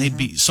 blah, blah, and they'd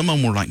be, some of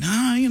them were like, nah,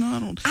 I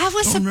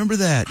don't remember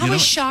that. I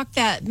was shocked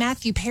that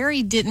Matthew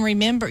Perry didn't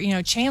remember,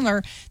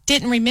 Chandler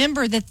didn't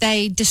remember that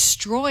they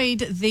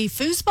destroyed the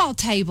foosball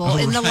table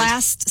in the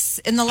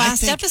last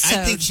episode.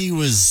 I think he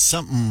was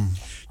something...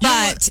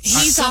 But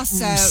he's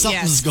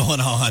something's going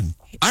on.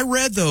 I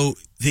read though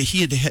that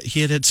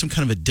he had some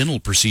kind of a dental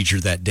procedure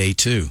that day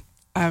too.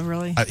 Oh,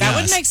 really? That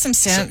would make some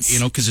sense.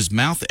 So, because his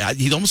mouth,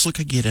 he almost looked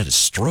like he had had a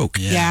stroke.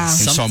 Yeah. And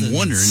so I'm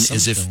wondering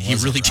as if he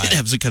really did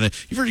have some kind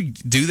of. You ever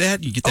do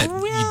that? You get that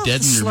you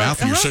deaden your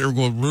mouth, and you're sitting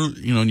there going,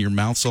 and your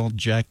mouth's all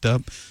jacked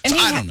up. So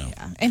I don't know.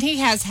 Yeah. And he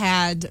has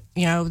had,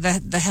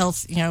 the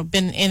health,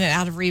 been in and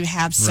out of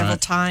rehab several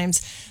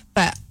times,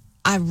 but.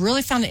 I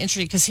really found it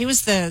interesting because he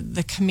was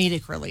the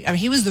comedic relief. I mean,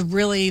 he was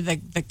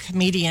the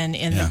comedian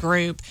in the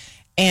group.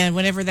 And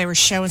whenever they were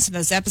showing some of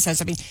those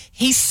episodes, I mean,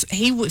 he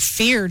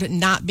feared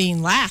not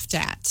being laughed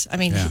at. I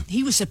mean,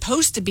 he was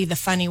supposed to be the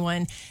funny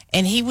one,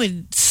 and he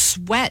would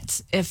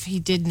sweat if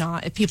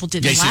people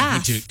didn't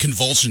laugh. He went to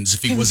convulsions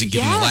if he wasn't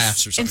getting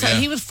laughs or something. And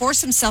so he would force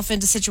himself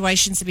into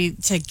situations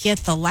to get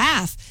the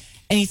laugh.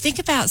 And you think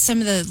about some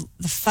of the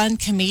fun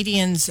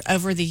comedians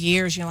over the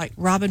years, like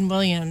Robin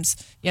Williams,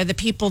 the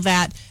people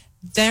that.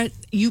 They're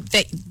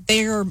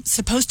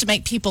supposed to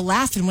make people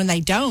laugh, and when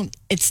they don't,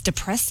 it's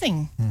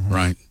depressing.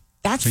 Right.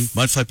 That's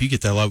Mudflap. You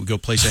get that a lot. We go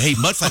play. Say, hey,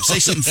 Mudflap, say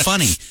something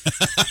funny.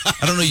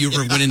 I don't know. You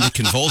ever went into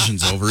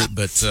convulsions over it,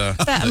 but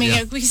I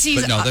mean, because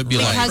he's that'd be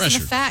because pressure.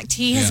 of the fact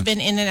he has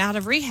been in and out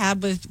of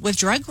rehab with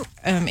drug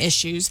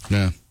issues.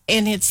 Yeah.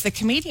 And it's the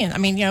comedian. I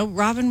mean,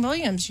 Robin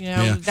Williams.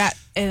 That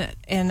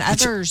and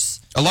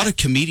others. A lot of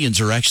comedians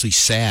are actually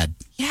sad.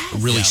 Yes.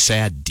 Really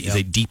sad.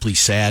 They deeply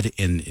sad,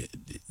 and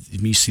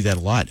you see that a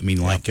lot. I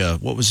mean, like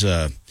what was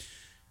that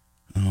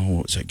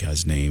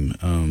guy's name?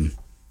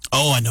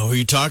 I know who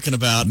you're talking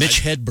about.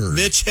 Mitch Hedberg.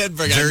 Mitch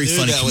Hedberg. Very I knew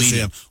funny that comedian. was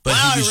him. But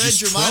wow, he was I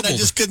read your mind. I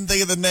just couldn't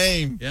think of the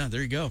name. Yeah,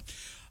 there you go.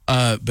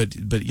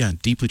 But yeah,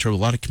 deeply troubled.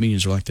 A lot of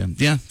comedians are like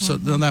that. Yeah, so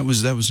that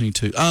was neat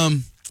too.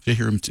 To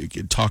hear him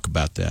talk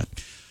about that.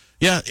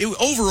 Yeah,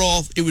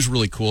 overall, it was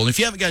really cool. And if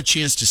you haven't got a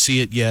chance to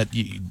see it yet,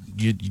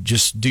 you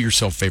just do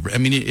yourself a favor. I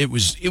mean, it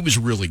was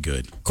really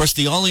good. Of course,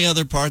 the only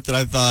other part that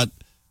I thought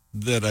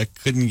that I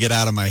couldn't get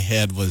out of my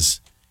head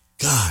was,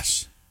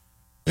 gosh,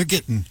 they're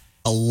getting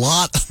a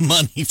lot of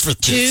money for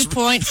this.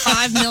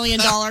 $2.5 million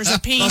a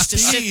piece to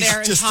sit there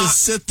and just talk. to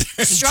sit there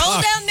and Stroll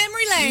talk. down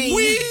memory lane.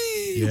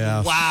 Whee!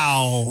 Yeah.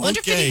 Wow. Wonder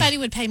if Okay. anybody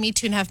would pay me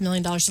 $2.5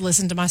 million to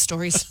listen to my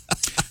stories.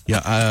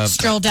 Yeah,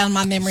 Stroll down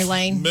my memory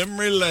lane.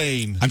 Memory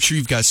lane. I'm sure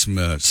you've got some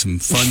fun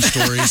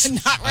stories.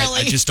 Not really.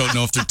 I just don't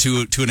know if they're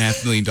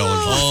 $2.5 million worth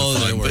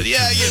of they fun. were. But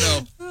yeah,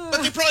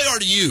 but they probably are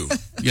to you.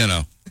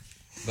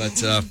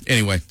 But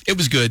anyway, it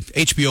was good.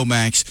 HBO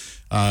Max.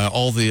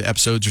 All the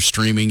episodes are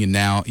streaming, and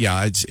now,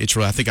 it's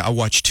really. I think I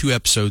watched 2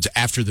 episodes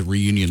after the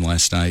reunion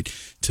last night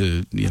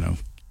to,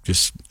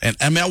 just. And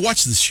I mean, I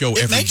watch this show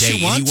every day. It makes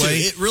you want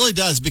anyway. to. It really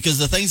does, because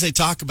the things they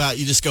talk about,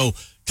 you just go,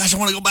 gosh, I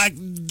want to go back.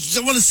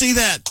 I want to see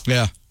that.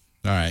 Yeah.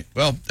 All right.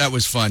 Well, that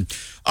was fun.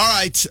 All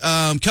right.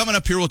 Coming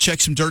up here, we'll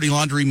check some dirty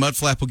laundry.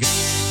 Mudflap will get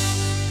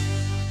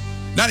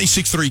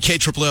 96.3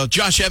 KLL.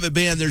 Josh Evett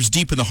Band. There's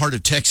Deep in the Heart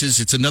of Texas.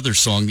 It's another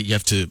song that you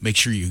have to make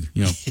sure you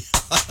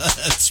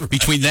That's right.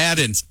 between that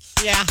and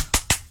Yeah.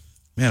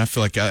 man, I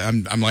feel like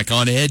I'm like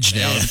on edge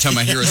now. Every time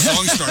I hear a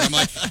song start, I'm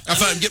like, I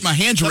feel like I'm getting my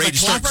hands ready to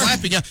start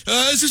clapping.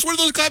 Is this one of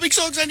those clapping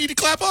songs I need to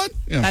clap on?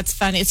 Yeah. That's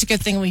funny. It's a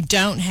good thing we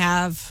don't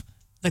have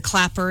the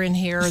clapper in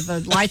here.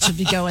 The lights would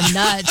be going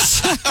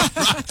nuts.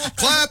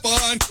 Clap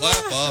on,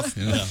 clap off.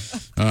 Yeah.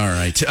 All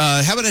right.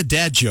 How about a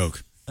dad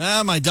joke?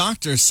 My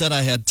doctor said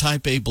I had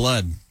type A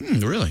blood.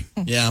 Really?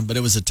 Yeah, but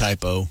it was a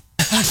typo.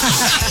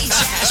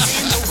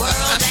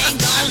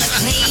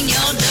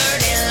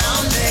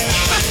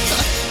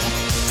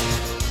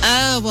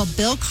 Oh, well,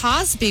 Bill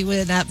Cosby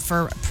went up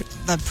for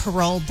the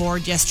parole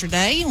board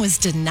yesterday and was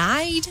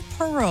denied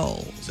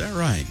parole. Is that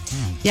right?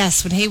 Oh.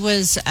 Yes, when he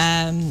was,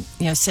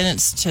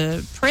 sentenced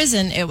to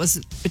prison, it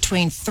was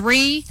between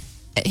 3.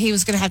 He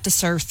was going to have to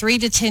serve 3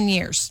 to 10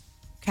 years.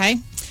 Okay.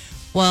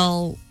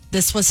 Well,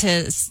 this was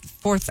his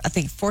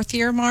fourth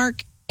year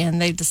mark, and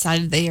they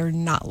decided they are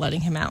not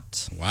letting him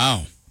out.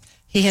 Wow.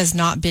 He has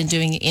not been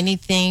doing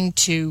anything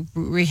to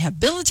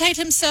rehabilitate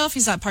himself.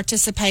 He's not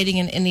participating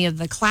in any of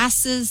the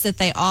classes that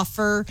they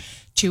offer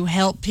to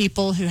help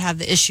people who have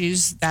the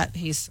issues that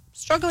he's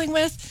struggling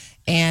with.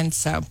 And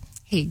so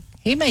he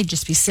may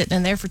just be sitting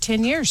in there for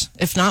 10 years,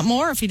 if not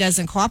more, if he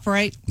doesn't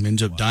cooperate.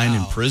 Ends up dying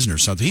in prison or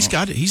something. He's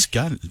got it.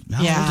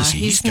 How old is he?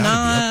 He's got to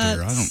not,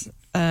 be up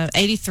there.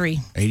 83.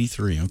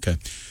 83, okay.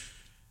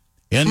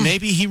 And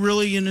maybe he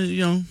really,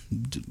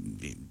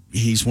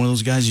 he's one of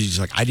those guys who's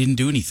like, I didn't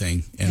do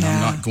anything, and I'm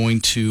not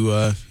going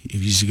to,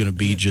 if he's going to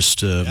be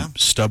just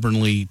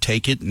stubbornly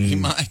take it. And, He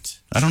might.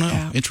 I don't know.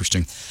 Yeah.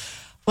 Interesting.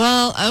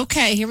 Well,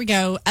 okay, here we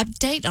go.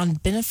 Update on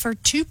Bennifer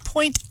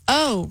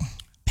 2.0.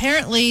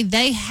 Apparently,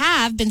 they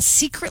have been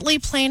secretly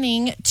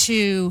planning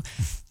to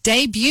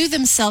debut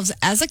themselves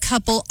as a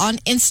couple on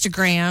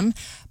Instagram,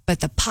 but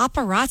the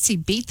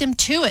paparazzi beat them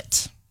to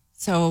it.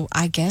 So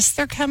I guess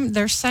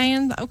they're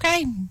saying,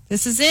 okay,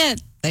 this is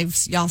it.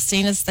 Y'all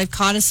seen us. They've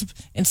caught us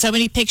in so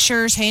many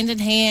pictures, hand in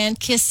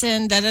hand,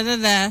 kissing,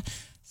 da-da-da-da.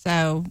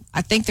 So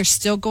I think they're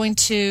still going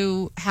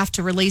to have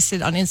to release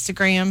it on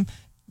Instagram.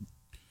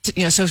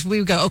 So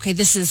we go, okay,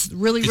 this is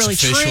really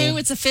official. true.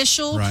 It's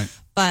official. Right.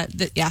 But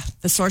the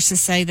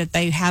sources say that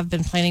they have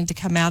been planning to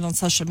come out on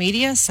social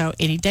media. So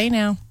any day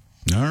now.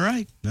 All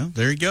right. Well,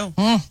 there you go.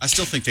 I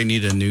still think they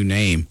need a new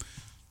name.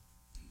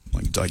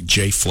 Like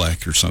J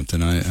Fleck or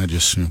something. I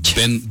just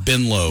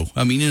Ben Low.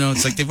 I mean,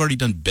 it's like they've already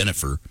done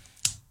Bennifer.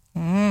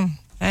 All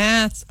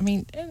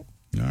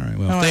right.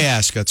 Well, if they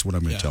ask, that's what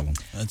I'm going to tell them.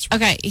 That's right.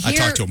 Okay. I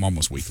talk to them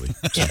almost weekly.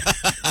 So.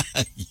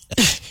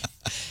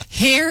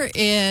 Here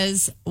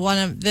is one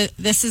of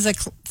this is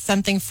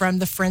something from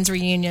the Friends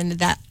reunion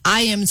that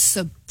I am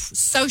so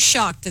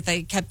shocked that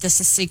they kept this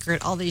a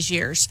secret all these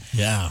years.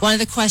 Yeah. One of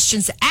the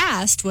questions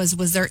asked was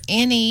there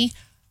any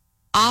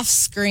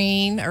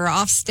off-screen or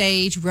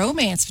off-stage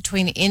romance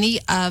between any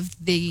of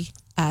the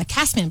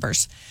cast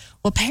members?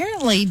 Well,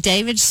 apparently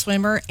David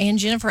Schwimmer and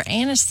Jennifer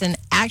Aniston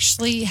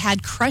actually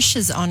had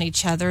crushes on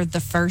each other the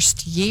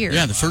first year.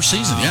 Yeah, the first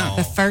season, yeah.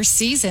 The first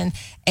season.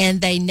 And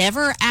they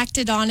never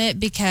acted on it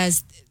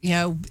because,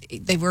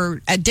 they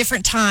were at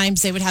different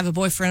times. They would have a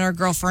boyfriend or a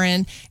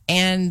girlfriend,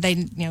 and they,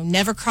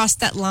 never crossed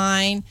that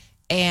line.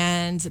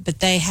 But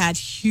they had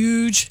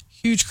huge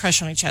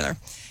crush on each other.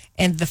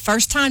 And the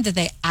first time that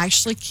they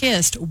actually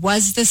kissed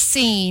was the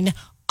scene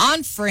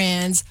on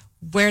Friends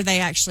where they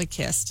actually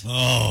kissed.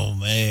 Oh,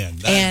 man.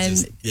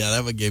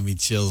 That would give me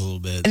chills a little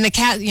bit. And the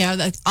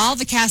cast, all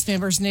the cast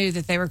members knew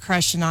that they were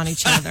crushing on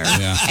each other.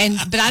 Yeah.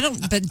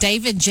 But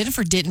David and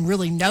Jennifer didn't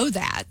really know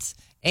that.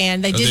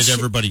 And they did.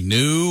 Everybody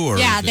knew? Or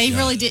they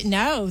really didn't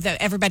know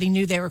that everybody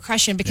knew they were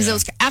crushing because it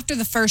was after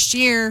the first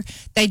year,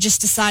 they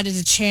just decided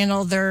to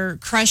channel their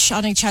crush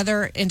on each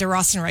other into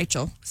Ross and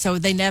Rachel. So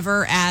they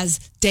never, as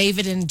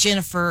David and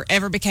Jennifer,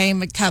 ever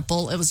became a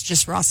couple. It was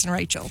just Ross and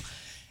Rachel.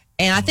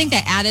 And I think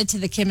they added to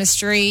the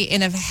chemistry.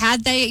 And if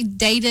had they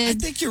dated, I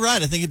think you're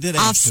right. I think it did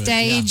off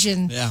stage,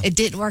 and it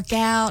didn't work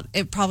out,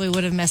 it probably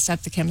would have messed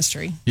up the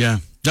chemistry. Yeah,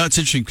 no, it's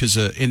interesting because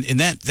in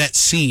that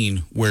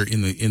scene where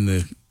in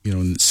the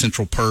in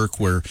Central Perk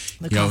where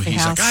he's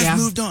house, like, I've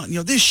moved on.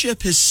 This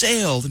ship has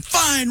sailed. And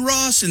fine,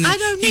 Ross. And I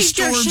don't he need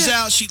your storms ship.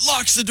 out. She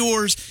locks the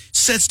doors,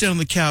 sits down on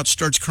the couch,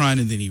 starts crying,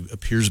 and then he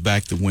appears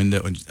back the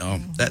window. And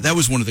that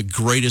was one of the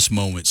greatest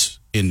moments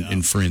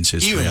in Friends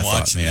history. Even I thought,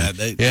 watching man.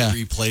 that,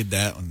 they replayed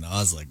that, and I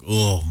was like,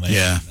 oh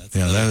man,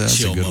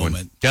 that's a good moment.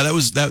 one. Yeah, that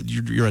was that.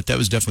 You're right. That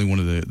was definitely one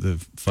of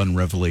the fun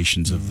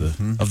revelations of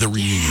the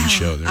reunion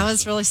show. There. I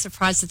was really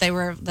surprised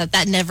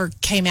that never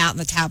came out in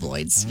the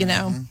tabloids.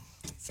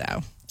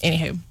 So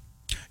anywho.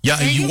 Yeah,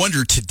 and you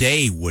wonder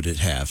today would it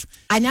have?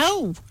 I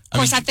know. Of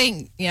course, I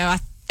think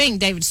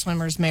David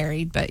Swimmer's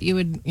married, but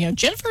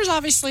Jennifer's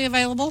obviously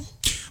available.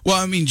 Well,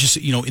 I mean, just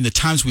in the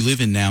times we live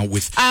in now,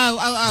 with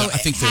I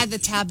think the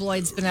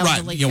tabloids been able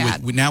to leak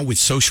that. Now with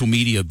social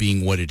media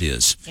being what it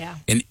is,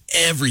 and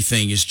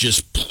everything is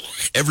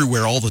just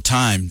everywhere all the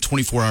time,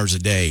 24 hours a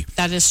day.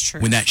 That is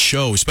true. When that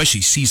show,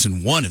 especially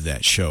season 1 of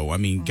that show, I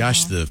mean,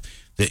 gosh, the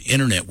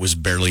internet was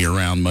barely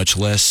around, much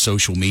less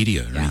social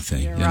media or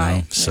anything. You're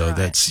right. So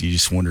you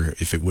just wonder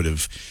if it would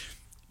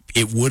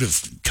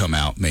have come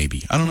out.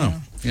 Maybe, I don't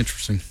know.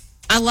 Interesting.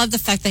 I love the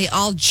fact they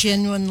all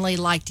genuinely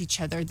liked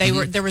each other.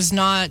 There was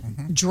not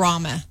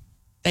drama.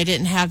 They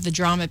didn't have the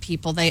drama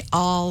people. They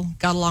all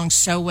got along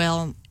so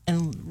well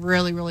and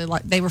really, really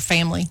they were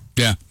family.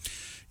 Yeah,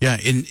 yeah,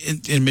 and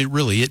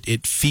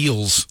it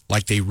feels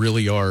like they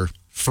really are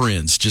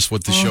friends. Just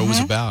what the show was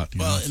about.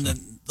 Well, and then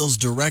those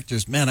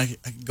directors, man, I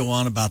could go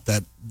on about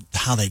that,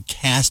 how they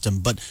cast them,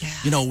 but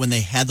when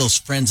they had those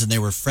friends and they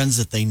were friends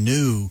that they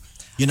knew.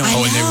 And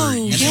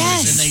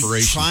they were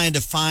trying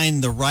to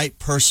find the right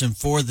person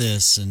for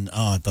this, and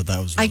I thought that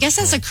was really I guess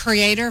cool. as a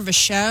creator of a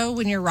show,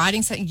 when you're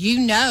writing something,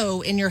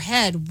 in your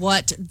head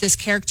what this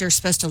character is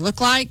supposed to look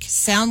like,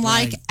 sound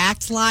like,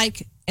 act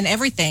like, and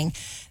everything.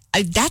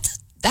 That's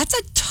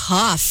a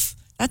tough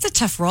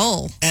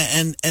role.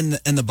 And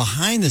the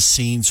behind the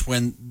scenes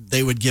when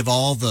they would give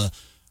all the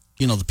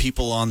the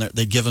people on there,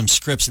 they give them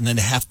scripts, and then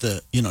they have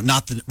to,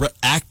 not the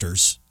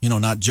actors,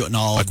 not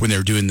all. Like when they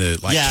were doing the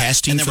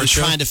casting, and they for were the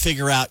show? trying to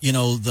figure out,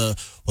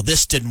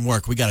 this didn't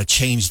work. We got to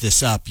change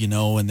this up,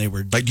 and they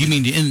were. Like, do you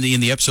mean in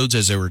the episodes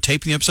as they were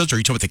taping the episodes, or are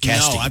you talking about the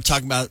casting? No, I'm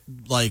talking about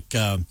like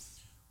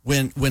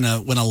when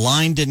a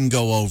line didn't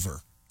go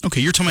over.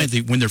 Okay, you're talking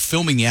about when they're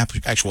filming the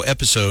actual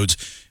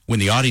episodes. When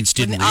the audience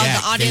didn't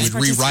react, they would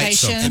rewrite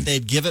something. And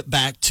they'd give it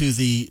back to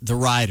the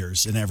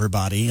writers and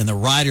everybody, and the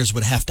writers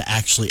would have to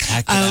actually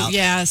act it out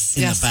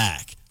in the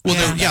back.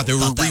 Well, they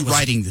were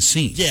rewriting the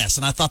scene. Yes,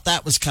 and I thought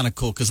that was kind of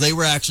cool because they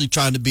were actually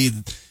trying to be,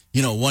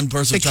 one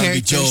person was trying to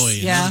be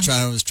Joey, and the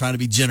other was trying to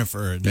be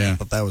Jennifer, and I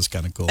thought that was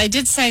kind of cool. They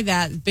did say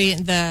that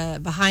being the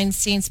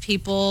behind-the-scenes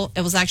people,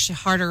 it was actually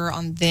harder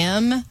on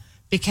them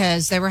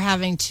because they were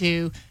having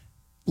to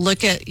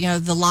look at,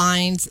 the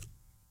lines,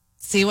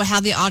 see how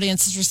the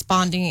audience is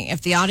responding.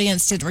 If the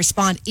audience didn't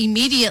respond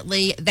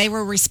immediately, they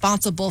were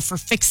responsible for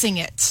fixing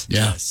it.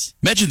 Yes.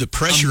 Imagine the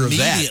pressure of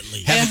that.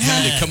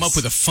 Having to come up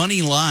with a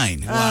funny line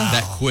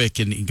that quick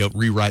and go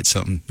rewrite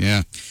something.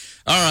 Yeah.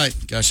 All right.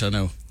 Gosh, I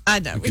know.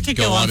 We could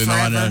go on and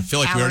forever. on. I feel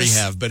like we already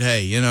have, but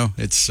hey,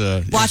 it's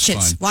watch it.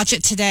 Fun. Watch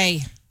it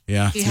today.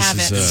 Yeah. If you have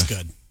it. It's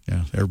good.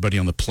 Yeah, everybody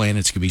on the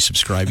planet's going to be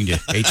subscribing to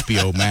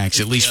HBO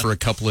Max, at least for a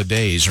couple of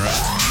days, right?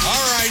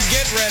 All right,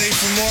 get ready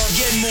for more.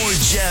 Get more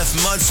Jeff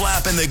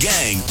Mudflap and the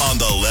gang on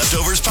the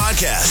Leftovers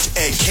podcast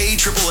at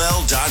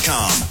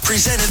KTRLL.com.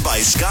 Presented by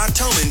Scott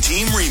Toman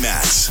Team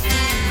Remax.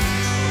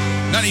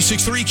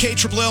 96.3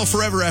 KTRLL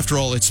forever. After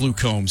all, it's Luke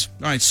Combs.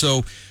 All right,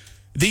 so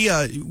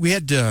we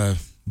had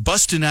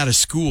busting out of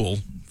school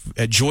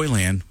at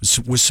Joyland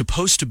was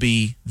supposed to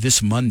be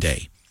this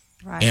Monday.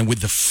 Right. And with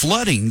the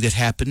flooding that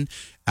happened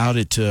out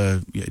at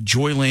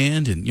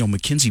Joyland and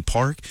McKenzie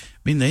Park, I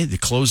mean they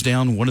closed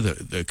down one of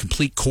the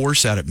complete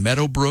course out at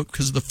Meadowbrook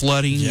because of the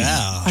flooding.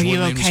 Yeah, are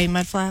you okay,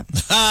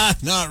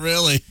 Mudflap? Not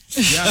really.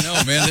 Yeah, no,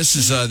 man. This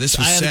was I had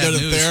sad to go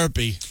to news.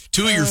 therapy.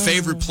 Two of your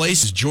favorite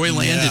places,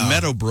 Joyland and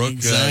Meadowbrook,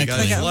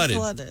 exactly. got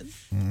flooded.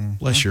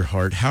 Bless your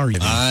heart. How are you?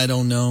 I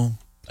don't know.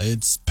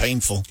 It's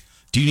painful.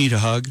 Do you need a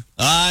hug?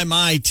 I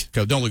might.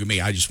 Don't look at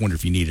me. I just wonder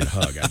if you needed a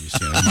hug. I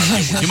just,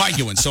 you might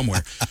get one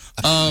somewhere.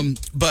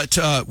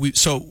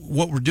 So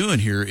what we're doing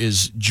here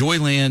is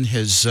Joyland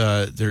has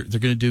they're going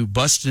to do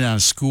busting out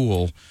of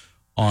school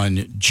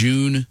on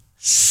June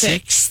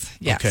 6th.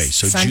 Yes. Okay,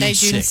 so Sunday,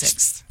 June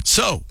 6th.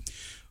 So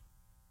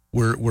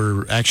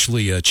we're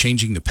actually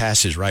changing the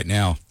passes right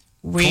now.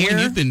 Colleen,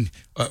 you've been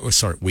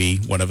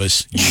one of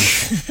us.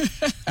 You.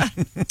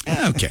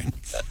 Okay.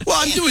 Well,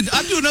 I'm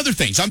doing other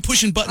things. I'm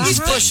pushing buttons.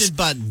 He's pushing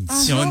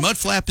buttons. And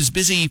Mudflap is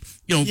busy,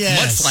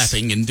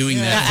 mudflapping and doing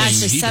that thing.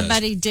 Actually,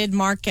 somebody did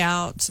mark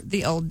out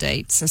the old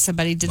dates, so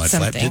somebody did Mudflap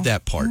something. did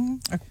that part.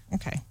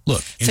 Okay.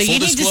 Look, in so full you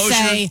need disclosure, to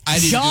say I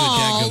didn't do a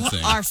y'all daggone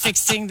thing. are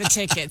fixing the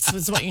tickets.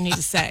 Was what you need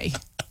to say.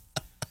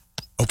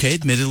 Okay,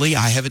 admittedly,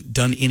 I haven't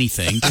done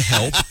anything to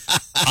help.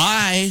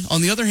 I,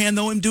 on the other hand,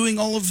 though, am doing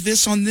all of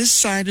this on this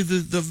side of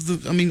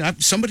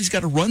somebody's got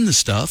to run the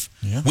stuff.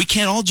 Yeah. We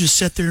can't all just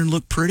sit there and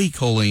look pretty,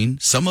 Colleen.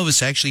 Some of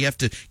us actually have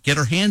to get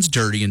our hands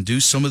dirty and do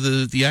some of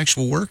the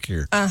actual work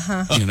here.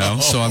 Uh-huh. You know,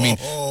 so I mean,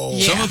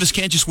 some of us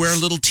can't just wear a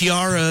little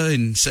tiara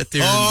and sit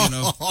there and,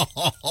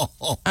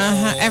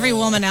 Uh-huh. Every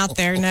woman out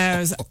there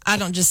knows I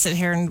don't just sit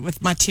here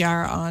with my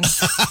tiara on.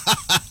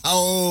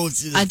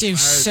 I do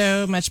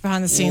so much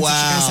behind the scenes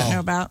that you guys don't know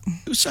about.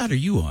 Whose side are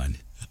you on?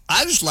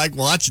 I just like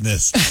watching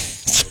this.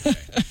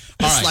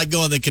 It's like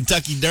going to the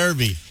Kentucky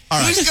Derby. All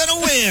right. Who's going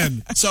to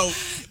win? So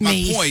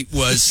my point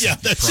was, yeah,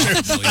 that's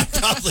probably. I'm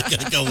probably going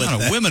to go with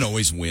that. Women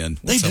always win.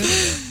 They do.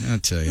 I'll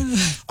tell you.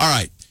 All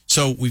right.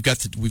 So we've got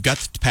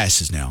the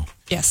passes now.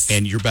 Yes.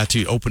 And you're about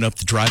to open up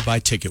the drive-by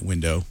ticket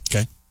window.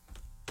 Okay.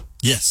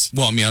 Yes.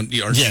 Well, I mean,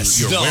 you're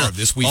aware of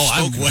this. We've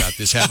spoken about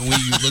this, haven't we?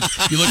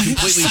 You look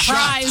completely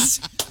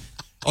surprised. shocked.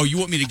 Oh, you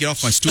want me to get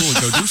off my stool and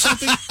go do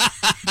something?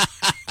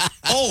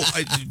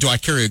 Do I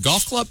carry a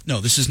golf club? No,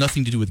 this has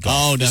nothing to do with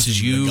golf. Oh, this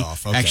is you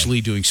golf. Okay.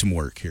 actually doing some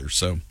work here.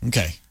 So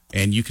okay,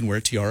 and you can wear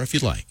a tiara if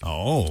you'd like.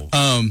 Oh,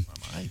 I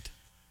might.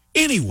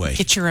 Anyway,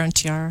 get your own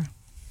tiara.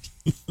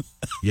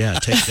 Yeah,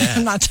 take that.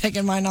 I'm not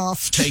taking mine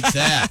off. Take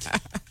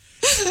that.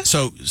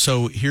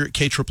 So here at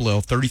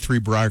KLLL 33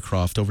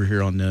 Briarcroft over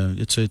here on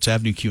it's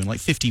Avenue Q and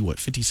like 57?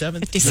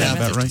 57. Yeah,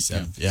 about right.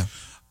 57. Yeah.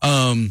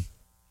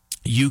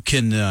 You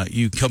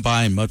come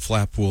by and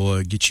Mudflap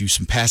will get you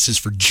some passes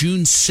for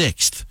June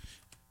 6th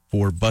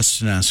for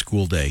Bustin' Out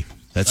School Day.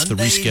 That's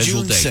Sunday, the rescheduled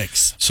June day.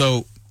 6th.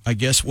 So I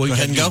guess go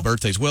ahead and do go. the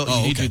birthdays. Well,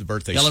 you need to do the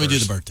birthdays. Yeah, let me do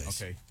first. the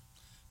birthdays. Okay.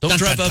 Don't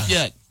drive up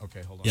yet.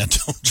 Okay, hold on. Yeah,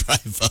 don't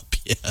drive up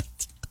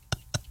yet.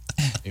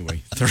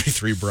 Anyway,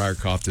 33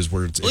 Briarcroft is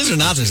where it's. Believe it or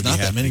not, there's not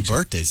that many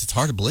birthdays. It's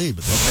hard to believe,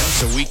 but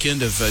it's a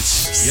weekend of.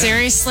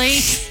 Seriously,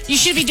 you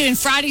should be doing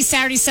Friday,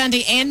 Saturday,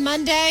 Sunday, and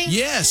Monday.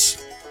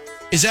 Yes.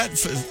 Is that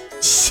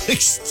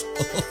 6th?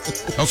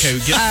 Okay.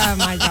 Oh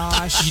my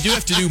gosh! You do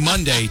have to do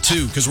Monday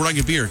too, because we're not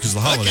going to be here because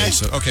of the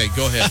holidays. Okay. So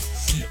go ahead.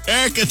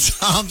 Erica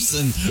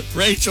Thompson,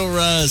 Rachel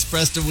Russ,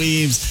 Preston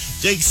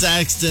Weaves, Jake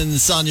Saxton,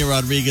 Sonia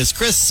Rodriguez,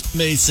 Chris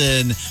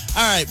Mason.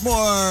 All right,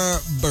 more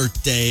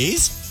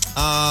birthdays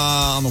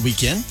on the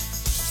weekend.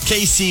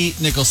 Casey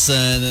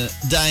Nicholson,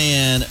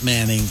 Diane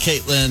Manning,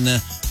 Caitlin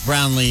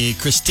Brownlee,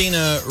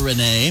 Christina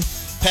Renee,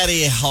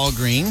 Patty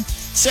Hallgreen,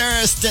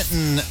 Sarah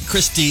Stinton,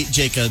 Christy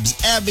Jacobs,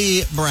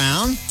 Abby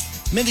Brown,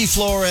 Mindy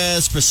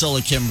Flores,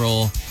 Priscilla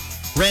Kimbrell,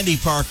 Randy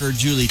Parker,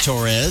 Julie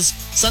Torres.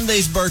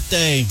 Sunday's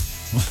birthday.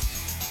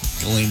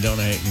 Colleen, don't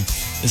hate me.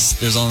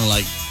 There's only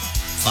like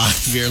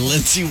 5 here.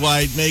 Lindsay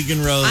White,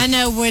 Megan Rose. I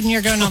know when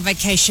you're going on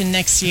vacation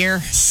next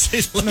year.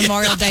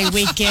 Memorial Day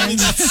weekend.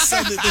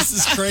 This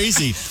is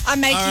crazy.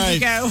 I'm making you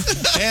go.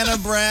 Hannah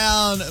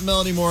Brown,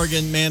 Melanie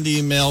Morgan,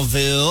 Mandy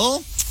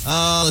Melville.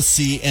 Let's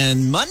see.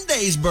 And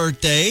Monday's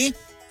birthday,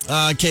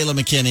 Kayla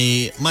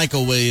McKinney,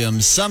 Michael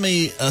Williams,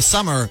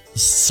 Summer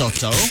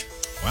Soto.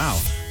 Wow.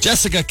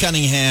 Jessica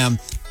Cunningham,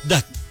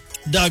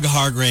 Doug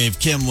Hargrave,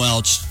 Kim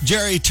Welch,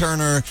 Jerry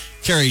Turner,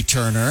 Carrie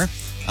Turner,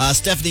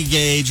 Stephanie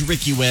Gage,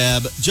 Ricky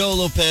Webb, Joe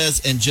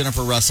Lopez, and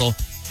Jennifer Russell.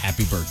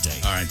 Happy birthday.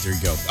 All right, there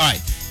you go. All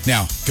right,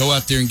 now go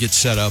out there and get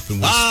set up and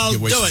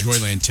we'll get some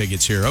Joyland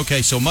tickets here.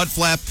 Okay, so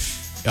Mudflap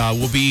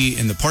will be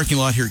in the parking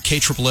lot here at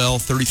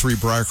KLLL 33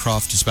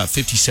 Briarcroft. It's about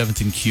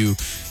 57th and Q,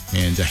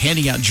 and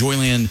handing out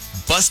Joyland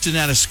Bustin'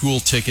 Out of School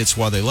tickets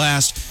while they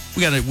last.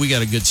 We got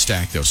a good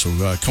stack though,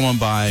 so come on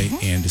by,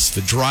 and it's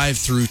the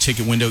drive-through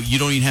ticket window. You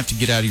don't even have to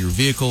get out of your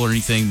vehicle or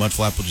anything.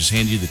 Mudflap will just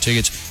hand you the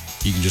tickets.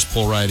 You can just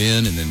pull right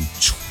in and then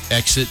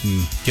exit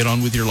and get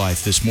on with your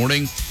life this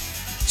morning.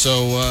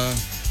 So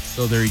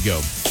there you go.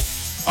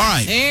 All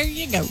right. There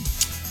you go.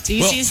 It's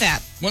easy as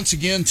that. Once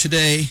again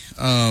today,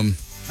 I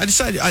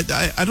decided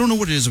I don't know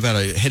what it is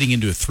about heading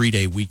into a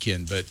 3-day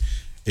weekend, but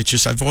it's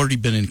just I've already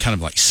been in kind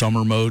of like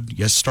summer mode.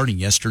 Yes, starting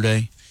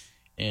yesterday,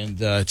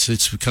 and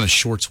it's kind of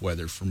shorts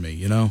weather for me,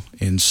 you know.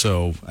 And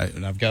so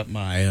I've got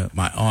my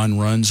on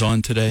runs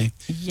on today.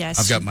 Yes,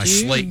 I've got my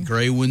slate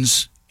gray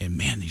ones, and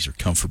man, these are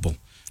comfortable.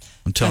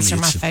 I'm telling Those you, are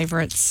my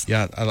favorites.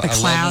 Yeah, I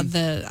love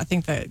them. I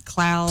think the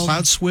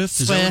Cloud Swift.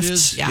 Is that what it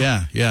is?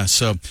 Yeah.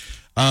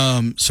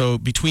 So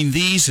between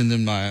these and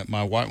then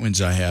my white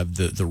ones, I have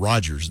the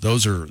Rogers.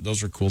 Those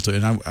are cool too.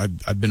 And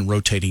I've been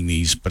rotating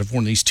these, but I've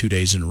worn these 2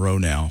 days in a row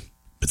now.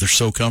 But they're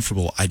so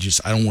comfortable. I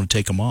don't want to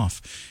take them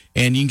off.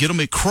 And you can get them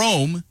at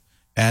Chrome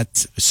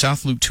at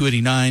South Loop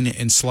 289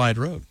 and Slide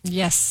Road.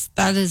 Yes,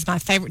 that is my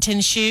favorite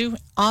tennis shoe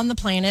on the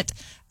planet.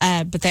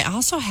 But they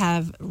also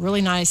have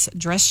really nice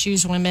dress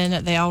shoes,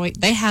 women.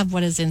 They have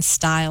what is in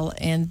style,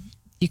 and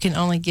you can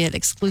only get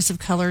exclusive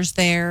colors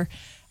there.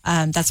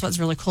 That's what's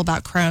really cool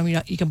about Chrome.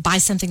 You can buy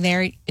something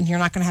there, and you're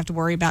not going to have to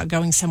worry about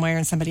going somewhere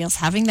and somebody else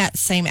having that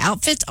same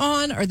outfit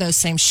on or those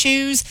same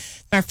shoes.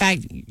 Matter of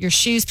fact, your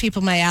shoes,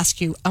 people may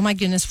ask you, "Oh my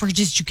goodness, where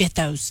did you get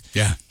those?"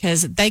 Yeah,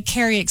 because they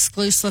carry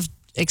exclusive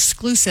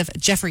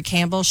Jeffrey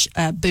Campbell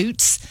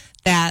boots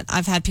that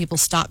I've had people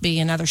stop me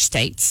in other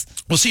states.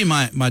 Well, see,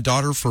 my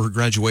daughter for her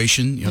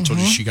graduation, I told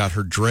you she got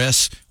her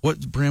dress. What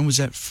brand was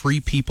that? Free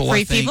People,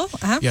 Free I think. People?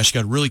 Uh-huh. Yeah, she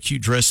got a really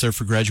cute dress there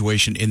for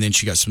graduation, and then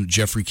she got some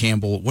Jeffrey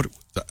Campbell.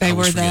 They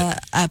were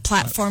the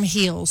platform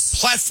heels.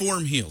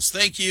 Platform heels.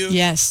 Thank you.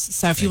 Yes.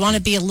 So if you want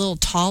to be a little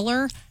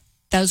taller,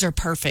 those are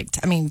perfect.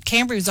 I mean,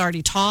 Cambry was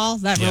already tall.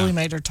 That really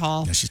made her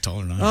tall. Yeah, she's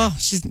taller than I am. Oh,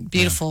 she's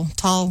beautiful. Yeah.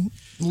 Tall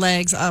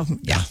legs. Oh,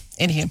 yeah.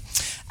 Anywho.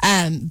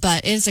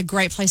 But it is a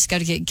great place to go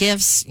to get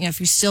gifts. You know, if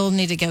you still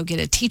need to go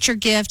get a teacher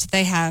gift,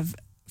 they have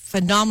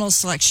phenomenal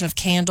selection of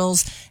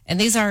candles. And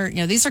these are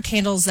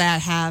candles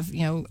that have,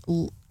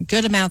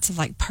 good amounts of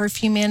like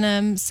perfume in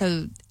them.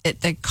 So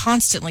they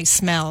constantly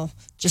smell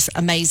just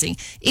amazing.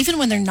 Even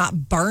when they're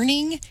not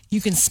burning,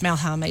 you can smell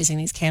how amazing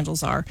these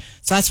candles are.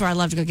 So that's where I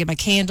love to go get my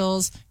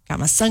candles. Got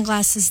my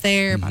sunglasses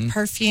there, my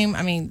perfume.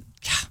 I mean,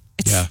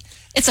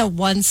 it's a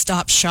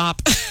one-stop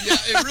shop. Yeah,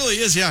 it really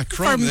is. Yeah,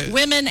 Chrome. For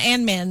women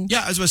and men.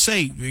 Yeah, I was going to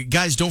say,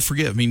 guys, don't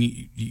forget. I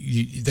mean,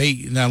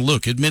 now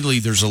look. Admittedly,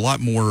 there's a lot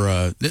more.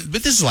 But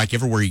this is like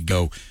everywhere you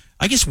go.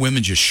 I guess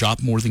women just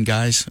shop more than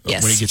guys when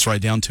it gets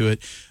right down to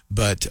it.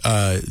 But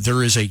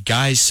there is a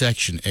guys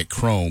section at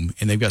Chrome,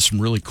 and they've got some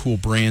really cool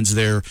brands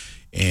there.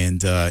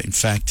 And in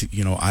fact,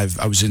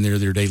 I was in there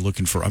the other day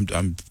looking for. I'm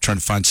trying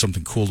to find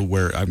something cool to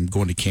wear. I'm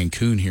going to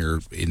Cancun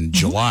here in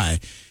July.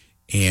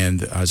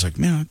 And I was like,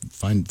 man,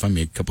 find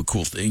me a couple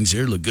cool things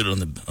there. Look good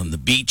on the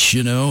beach,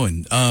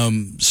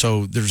 And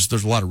so there's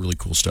a lot of really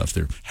cool stuff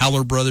there.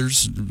 Howler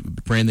Brothers,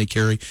 the brand they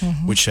carry,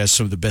 which has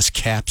some of the best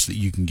caps that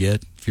you can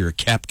get. If you're a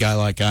cap guy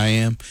like I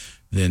am,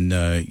 then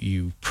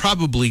you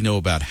probably know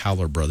about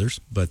Howler Brothers.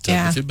 But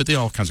they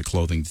all kinds of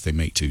clothing that they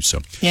make too.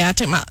 So yeah, I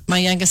took my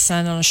youngest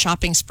son on a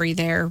shopping spree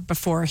there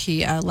before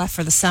he left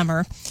for the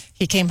summer.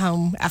 He came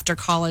home after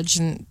college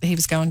and he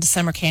was going to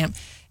summer camp.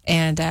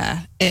 And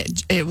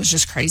it was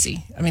just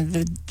crazy. I mean,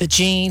 the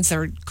jeans,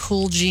 they're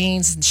cool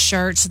jeans and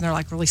shirts, and they're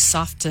like really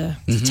soft to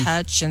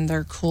touch, and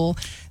they're cool.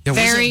 Yeah,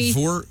 very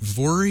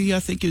Vori, I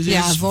think it is.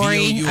 Yeah, Vori.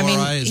 V-O-U-R-I.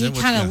 I mean, he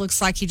kind of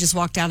looks like he just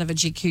walked out of a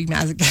GQ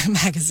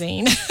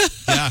magazine.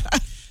 Yeah.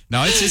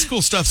 No, it's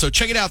cool stuff. So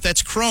check it out.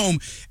 That's Chrome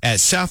at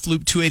South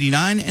Loop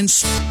 289 and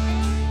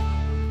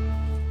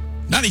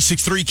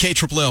 96.3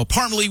 KLL.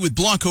 Parmalee with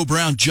Blanco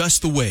Brown,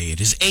 just the way. It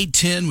is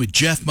 8:10 with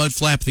Jeff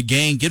Mudflap, the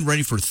gang, getting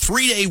ready for a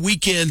 3-day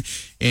weekend.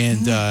 And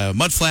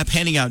Mudflap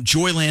handing out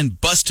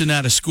Joyland, busting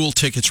out of school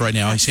tickets right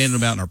now. He's handing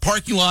them out in our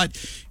parking lot,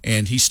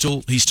 and he's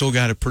still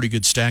got a pretty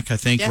good stack, I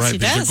think. Yes, right? He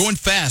But does. They're going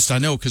fast, I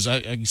know, because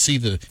I can see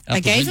I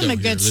gave him a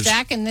good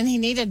stack, and then he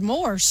needed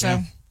more. So.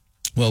 Yeah.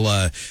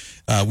 Well,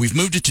 we've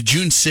moved it to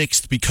June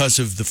 6th because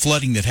of the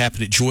flooding that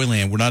happened at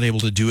Joyland. We're not able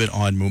to do it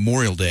on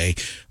Memorial Day,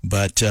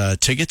 but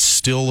tickets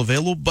still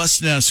available.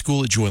 Busting out of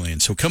school at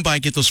Joyland. So come by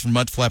and get those from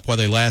Mudflap while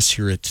they last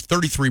here at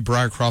 33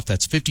 Briarcroft.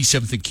 That's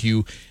 57th and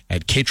Q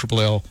at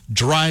KLL.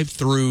 Drive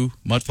through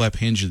Mudflap,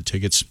 hands you the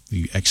tickets.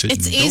 You exit.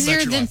 It's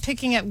easier than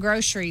picking up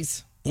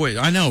groceries. Boy,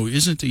 I know,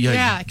 isn't it?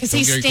 Yeah, because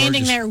he's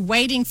standing there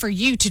waiting for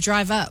you to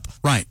drive up.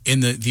 Right,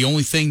 and the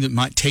only thing that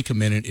might take a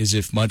minute is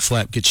if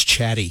Mudflap gets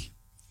chatty.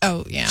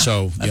 Oh, yeah.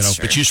 So,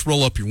 but you just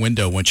roll up your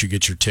window once you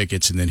get your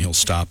tickets, and then he'll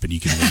stop and you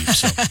can leave.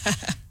 So,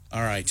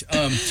 all right.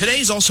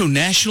 Today is also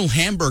National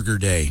Hamburger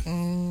Day.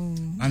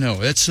 I know.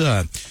 It's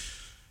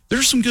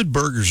there's some good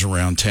burgers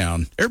around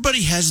town.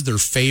 Everybody has their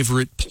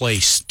favorite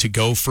place to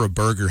go for a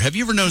burger. Have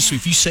you ever noticed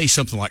if you say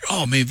something like,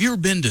 oh, man, have you ever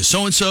been to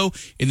so-and-so?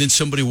 And then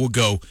somebody will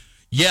go,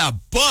 yeah,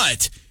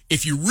 but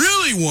if you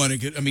really want to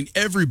get,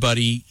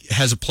 everybody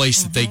has a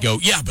place that they go,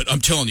 yeah, but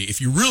I'm telling you,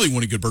 if you really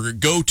want a good burger,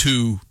 go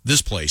to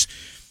this place.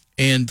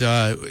 And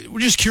we're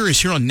just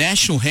curious here on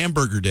National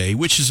Hamburger Day,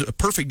 which is a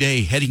perfect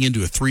day heading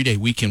into a 3-day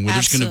weekend where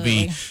there's going to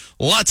be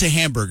lots of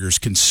hamburgers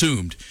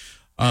consumed.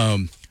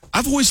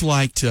 I've always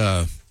liked,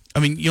 as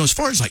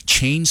far as like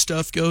chain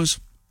stuff goes,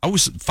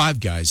 Five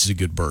Guys is a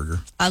good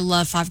burger. I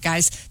love Five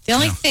Guys. The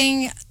only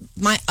thing,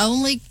 my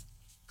only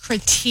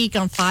critique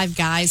on Five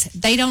Guys,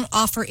 they don't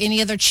offer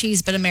any other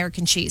cheese but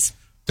American cheese.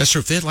 That's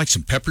true. If they had like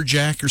some pepper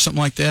jack or something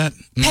like that.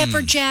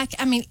 Pepper jack.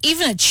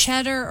 Even a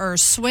cheddar or a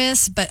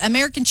Swiss, but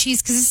American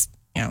cheese, because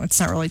it's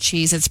not really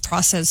cheese. It's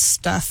processed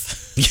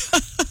stuff.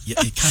 Yeah,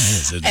 it kind of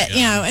is. Isn't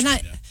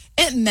it?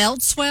 It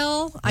melts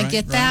well. I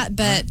get that,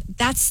 but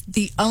that's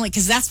the only,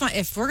 because that's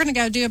if we're going to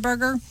go do a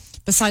burger,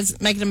 besides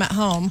making them at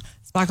home,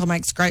 Michael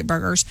makes great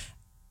burgers.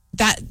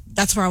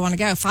 That's where I want to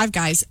go. Five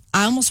Guys.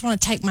 I almost want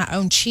to take my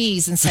own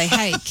cheese and say,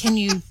 hey, can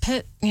you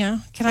put,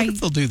 can I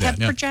they'll do that?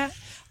 Pepper jack?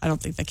 I don't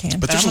think they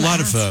can. But there's a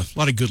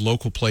lot of good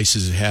local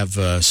places that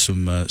have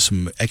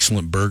some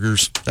excellent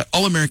burgers. That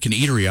All American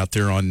Eatery out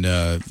there on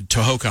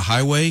Tohoka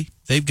Highway,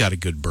 they've got a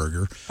good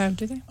burger. Oh,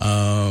 do they?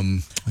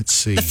 Let's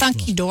see. The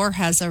Funky Door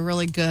has a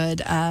really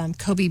good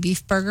Kobe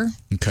beef burger.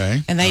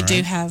 Okay. And they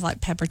do have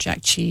like pepper jack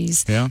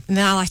cheese. Yeah. And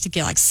then I like to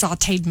get like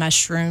sauteed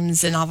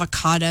mushrooms and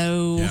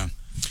avocado. Yeah.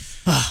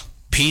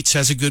 Pete's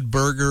has a good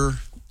burger.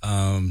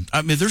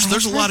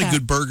 There's a lot of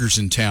good burgers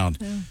in town.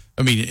 Yeah.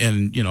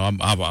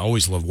 I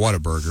always love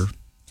Whataburger.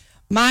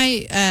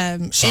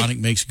 Sonic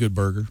makes a good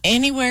burger.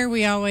 Anywhere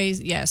we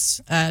always,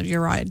 yes,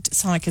 you're right.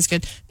 Sonic is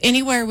good.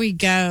 Anywhere we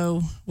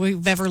go,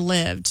 we've ever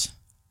lived,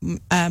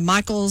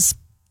 Michael's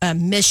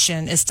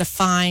mission is to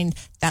find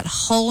that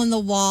hole in the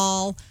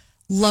wall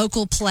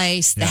local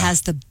place that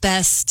has the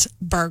best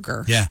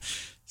burger. Yeah.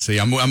 See,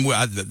 I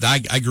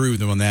agree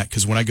with him on that,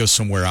 because when I go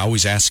somewhere, I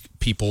always ask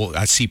people,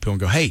 I see people and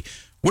go, hey,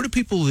 where do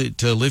people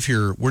that live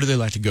here, where do they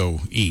like to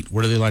go eat?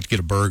 Where do they like to get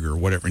a burger or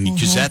whatever? And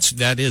because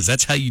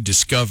that's how you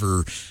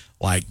discover,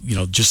 like,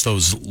 just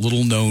those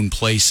little known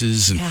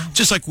places. And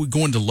just like we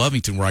going to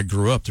Lovington, where I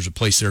grew up, there's a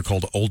place there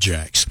called Old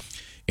Jack's,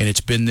 and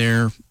it's been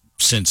there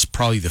since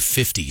probably the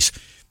 50s.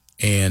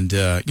 And,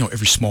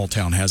 every small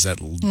town has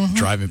that little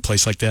drive-in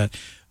place like that.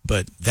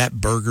 But that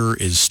burger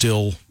is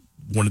still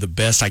one of the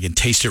best. I can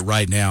taste it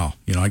right now.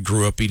 I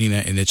grew up eating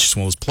that, and it's just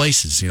one of those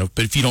places,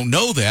 But if you don't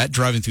know that,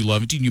 driving through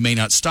Lovington, you may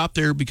not stop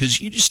there, because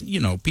you just,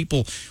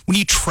 people, when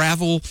you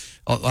travel,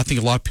 I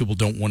think a lot of people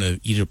don't want to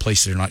eat at a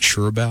place they're not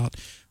sure about.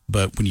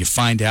 But when you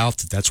find out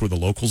that that's where the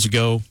locals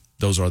go,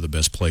 those are the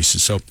best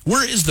places. So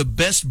where is the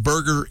best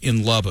burger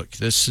in Lubbock?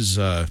 This is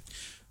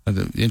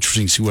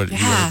interesting to see what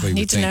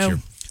everybody would think here.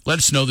 Let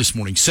us know this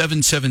morning,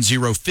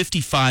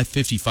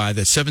 770-5555.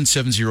 That's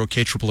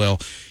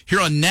 770-KLLL.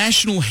 Here on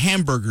National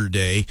Hamburger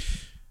Day,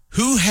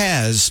 who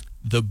has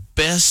the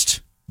best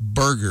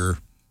burger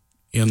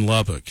in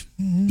Lubbock?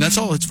 That's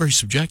all. It's very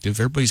subjective.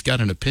 Everybody's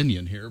got an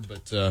opinion here.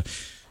 But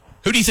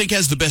who do you think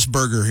has the best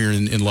burger here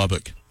in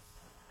Lubbock?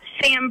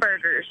 Sam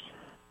Burgers.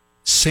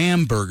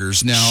 Sam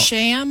Burgers. Now,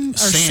 Sam or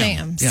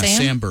Sam? Yeah,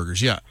 Sam Burgers.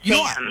 Yeah.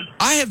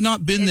 I have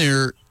not been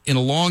there in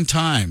a long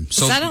time.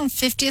 So, is that on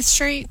 50th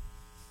Street?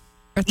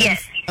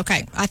 Yes.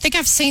 Okay. I think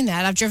I've seen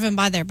that. I've driven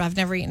by there, but I've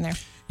never eaten there.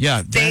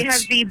 Yeah. They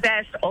have the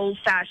best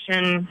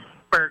old-fashioned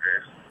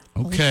burger.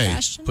 Okay.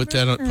 Put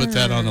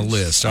that on the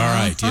list. All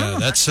right. Yeah,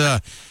 that's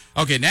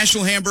okay,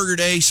 National Hamburger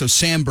Day, so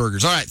Sam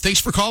Burgers. All right.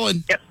 Thanks for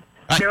calling. Yep.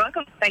 You're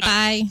welcome. Thank you.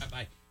 Bye.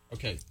 Bye.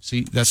 Okay.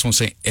 See, that's what I'm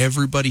saying.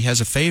 Everybody has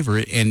a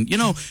favorite, and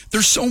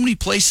there's so many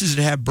places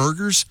that have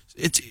burgers.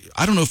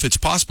 I don't know if it's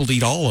possible to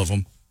eat all of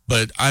them,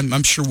 but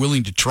I'm sure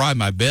willing to try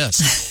my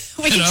best.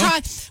 We can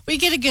try. We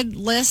get a good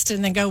list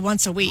and then go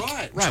once a week.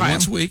 Right.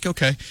 Once a week.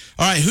 Okay.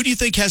 All right. Who do you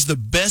think has the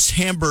best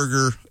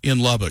hamburger in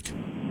Lubbock?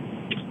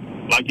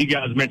 Like you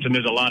guys mentioned,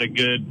 there's a lot of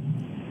good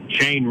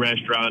chain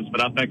restaurants,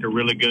 but I think a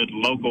really good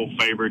local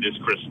favorite is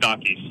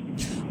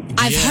Christakis.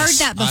 I've heard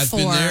that before.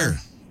 I've been there.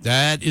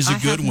 That is a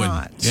good one.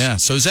 Not. Yeah.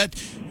 So that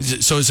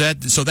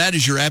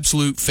is your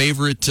absolute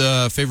favorite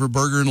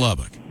burger in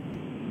Lubbock?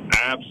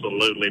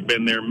 Absolutely.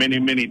 Been there many,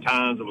 many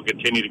times, and will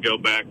continue to go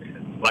back.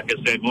 Like I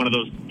said, one of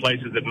those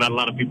places that not a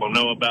lot of people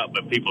know about,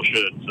 but people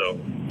should. So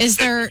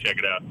check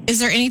it out. Is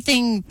there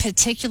anything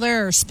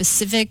particular or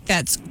specific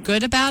that's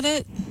good about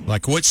it?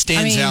 Like what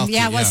stands out?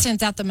 Yeah, what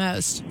stands out the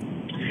most?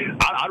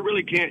 I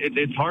really can't.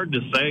 It's hard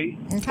to say,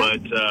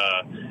 but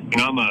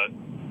I'm a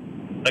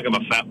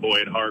fat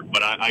boy at heart.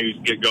 But I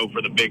used to go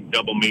for the big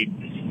double meat,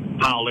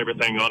 pile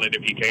everything on it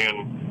if you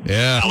can.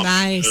 Yeah,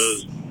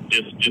 nice.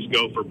 Just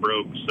go for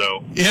broke. So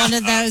one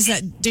of those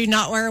that do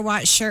not wear a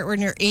white shirt when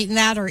you're eating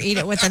that, or eat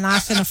it with a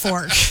knife and a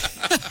fork.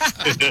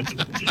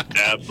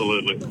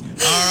 Absolutely. All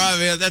right,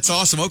 man. That's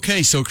awesome.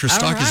 Okay, so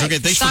Christakis. Right. Okay,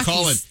 thanks for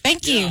calling.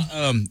 Thank you.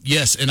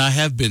 Yes, and I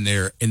have been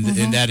there, and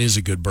that is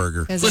a good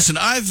burger. Listen,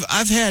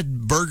 I've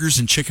had burgers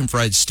and chicken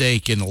fried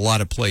steak in a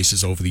lot of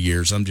places over the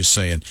years. I'm just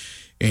saying,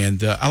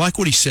 and I like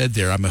what he said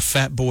there. I'm a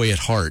fat boy at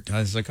heart.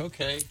 I was like,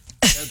 okay,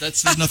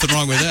 there's nothing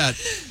wrong with that.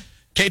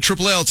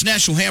 KLLL, it's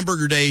National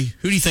Hamburger Day.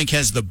 Who do you think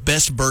has the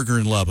best burger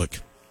in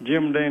Lubbock?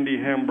 Jim Dandy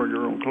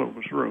Hamburger on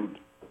Clovis Road.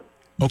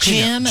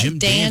 Okay, Jim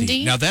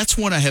Dandy? Now, that's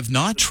one I have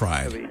not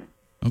tried.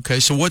 Okay,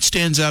 so what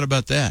stands out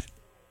about that?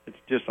 It's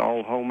just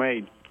all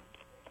homemade.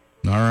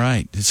 All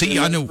right. See,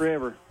 I know.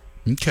 Forever.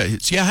 Okay.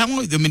 Yeah, how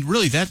long? I mean,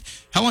 really,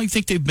 how long do you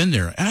think they've been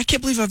there? And I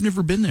can't believe I've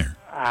never been there.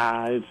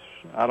 I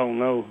don't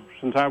know.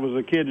 Since I was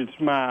a kid, it's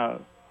my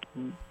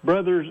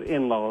brother's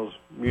in-laws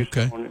used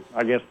to own it.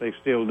 I guess they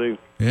still do.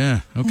 Yeah.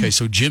 Okay.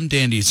 So Jim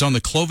Dandy, it's on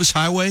the Clovis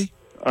Highway.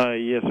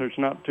 Yes, sir. It's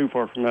not too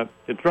far from that.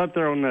 It's right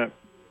there on that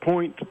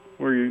point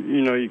where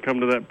you come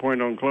to that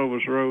point on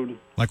Clovis Road.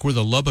 Like where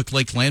the Lubbock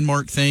Lake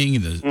Landmark thing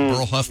and the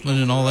Earl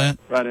Huffman and all that.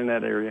 Right in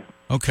that area.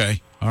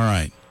 Okay. All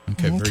right.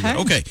 Okay. Very good.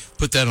 Okay.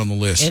 Put that on the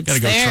list. Got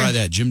to go try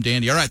that. Jim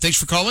Dandy. All right. Thanks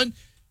for calling.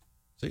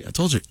 See, I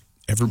told you.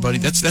 Everybody,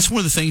 that's one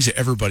of the things that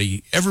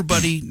everybody,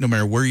 no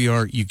matter where you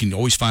are, you can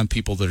always find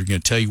people that are going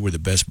to tell you where the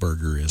best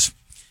burger is.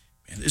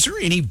 Man, is there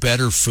any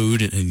better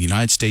food in the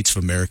United States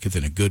of America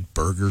than a good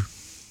burger?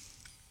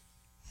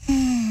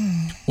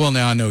 Well,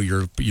 now I know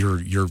you're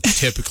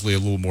typically a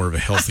little more of a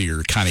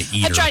healthier kind of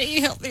eater. I try to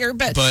eat healthier,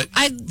 but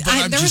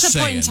there was a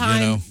point in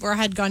time where I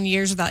had gone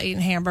years without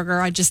eating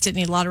hamburger. I just didn't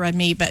eat a lot of red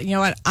meat, but you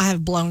know what? I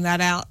have blown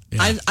that out.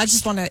 Yeah. I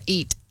just want to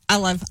eat.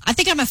 I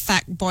think I'm a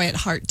fat boy at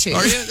heart, too.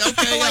 Are you? Okay.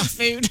 I like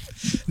food.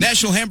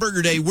 National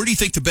Hamburger Day. Where do you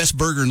think the best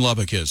burger in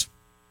Lubbock is?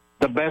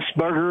 The best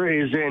burger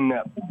is in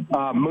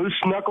Moose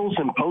Knuckles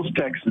in Post,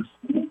 Texas.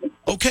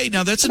 Okay,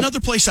 now that's another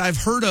place I've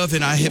heard of,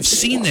 and I have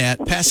seen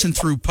that passing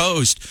through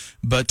Post,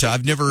 but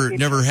I've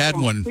never had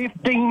one.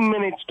 15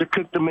 minutes to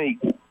cook the meat.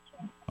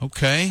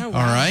 Okay, all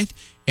right.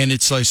 And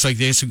it's like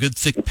they have some good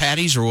thick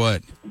patties or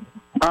what?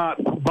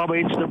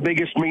 Bubba, it's the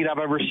biggest meat I've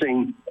ever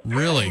seen.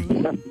 Really?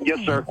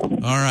 Yes, sir. All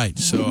right.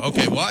 So,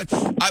 okay. Well,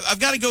 I've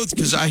got to go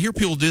because I hear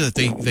people do that.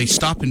 They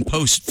stop and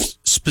post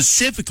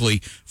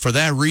specifically for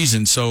that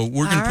reason. So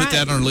we're going to put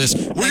that on our list.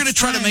 We're going to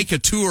try to make a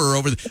tour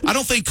over. I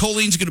don't think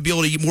Colleen's going to be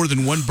able to eat more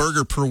than one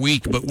burger per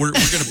week, but we're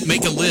going to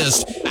make a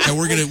list and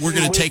we're going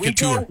to take a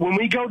tour. When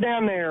we go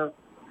down there,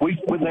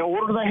 when they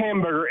order the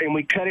hamburger and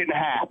we cut it in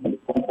half.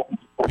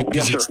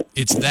 Because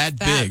it's that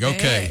big.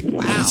 Okay.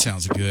 Wow. That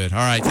sounds good. All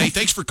right. Hey,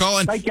 thanks for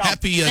calling.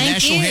 Happy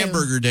National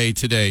Hamburger Day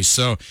today.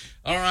 So,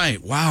 all right.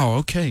 Wow.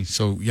 Okay.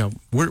 So, yeah,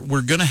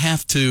 we're going to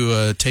have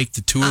to take the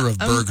tour of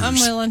burgers. I'm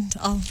willing.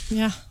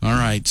 Yeah. All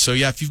right. So,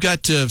 yeah, if you've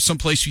got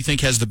someplace you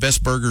think has the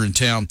best burger in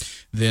town,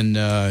 then,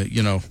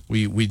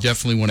 we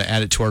definitely want to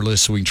add it to our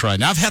list so we can try it.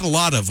 Now, I've had a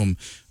lot of them.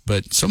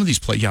 But some of these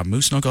places,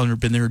 Moose Knuckle, I've never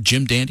been there.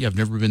 Jim Dandy, I've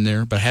never been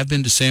there. But I have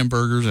been to Sam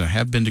Burgers and I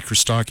have been to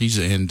Christakis.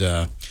 And,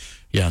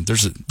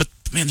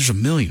 there's a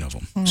million of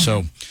them. Mm-hmm. So,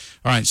 all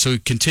right. So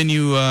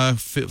continue.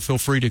 Feel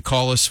free to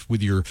call us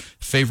with your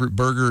favorite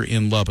burger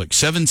in Lubbock.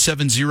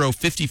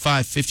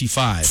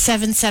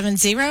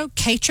 770-5555.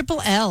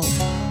 770-KLLL.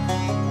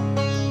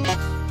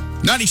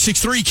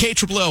 96.3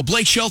 KLLL.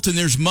 Blake Shelton,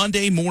 there's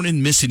Monday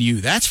Morning Missing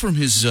You. That's from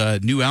his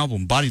new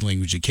album, Body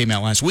Language, that came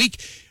out last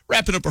week.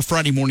 Wrapping up our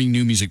Friday morning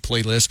new music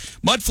playlist.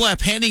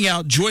 Mudflap handing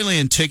out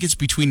Joyland tickets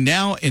between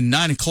now and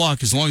 9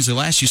 o'clock as long as they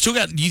last. You still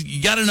got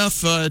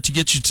enough to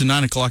get you to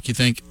 9 o'clock, you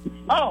think?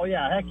 Oh,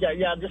 yeah. Heck yeah.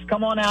 Yeah, just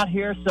come on out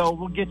here so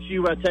we'll get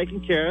you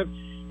taken care of.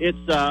 It's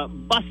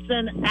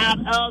busting out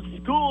of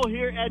school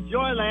here at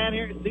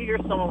Joyland. Here's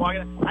someone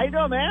walking. How you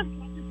doing,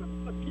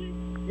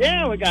 man?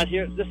 Yeah, we got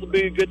here. This will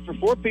be good for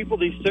 4 people,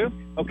 these two.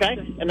 Okay?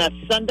 And that's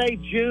Sunday,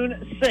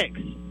 June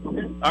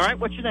 6th. All right,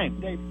 what's your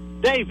name?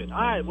 David. All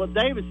right. Well,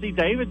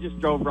 David just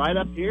drove right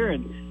up here,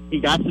 and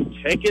he got some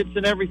tickets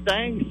and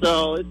everything.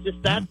 So it's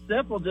just that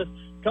simple. Just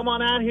come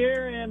on out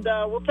here, and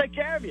we'll take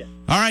care of you.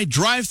 All right.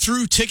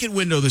 Drive-through ticket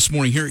window this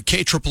morning here at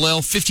KLLL,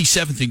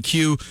 57th and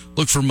Q.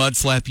 Look for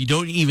Mudflap. You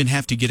don't even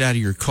have to get out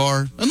of your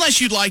car, unless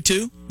you'd like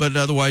to. But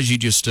otherwise, you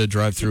just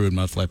drive through, and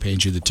Mudflap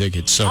hands you the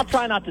tickets. So I'll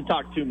try not to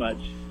talk too much.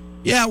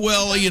 Yeah,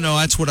 well,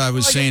 that's what I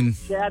was saying.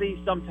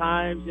 Chatty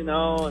sometimes, and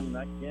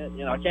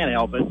I can't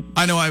help it.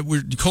 I know.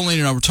 Colleen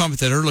and I were talking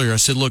about that earlier. I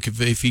said, look,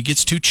 if he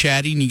gets too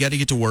chatty and you got to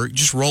get to work,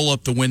 just roll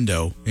up the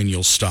window and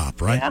you'll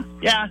stop, right?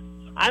 Yeah.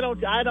 I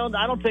don't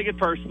take it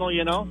personal,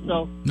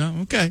 So no,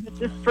 okay.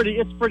 It's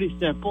pretty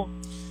simple.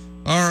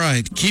 All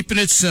right, keeping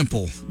it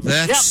simple.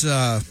 That's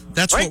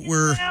what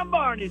we're. Down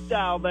Barney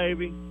style,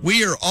 baby.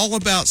 We are all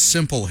about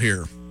simple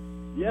here.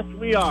 Yes,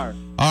 we are.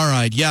 All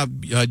right, yeah.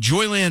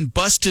 Joyland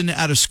busting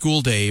out of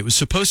school day. It was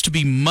supposed to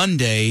be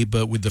Monday,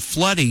 but with the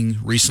flooding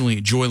recently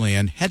at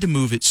Joyland, had to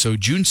move it. So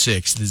June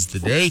 6th is the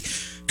day.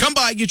 Come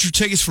by, get your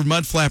tickets for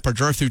Mudflap, our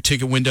drive-through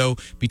ticket window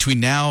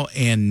between now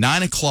and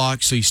 9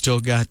 o'clock. So you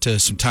still got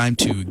some time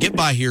to get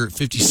by here at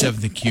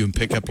 57th and Q and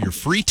pick up your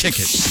free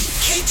tickets.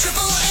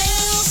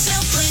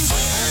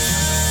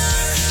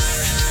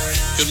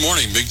 Good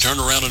morning. Big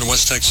turnaround in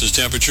West Texas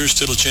temperatures.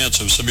 Still a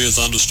chance of severe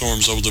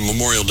thunderstorms over the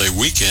Memorial Day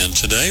weekend.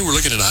 Today, we're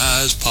looking at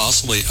highs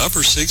possibly upper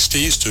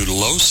 60s to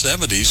low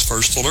 70s.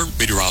 First alert,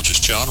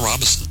 meteorologist John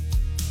Robinson.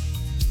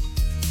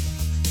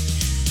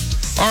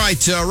 All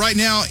right, right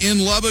now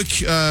in Lubbock,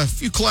 a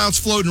few clouds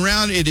floating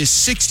around. It is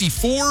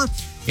 64,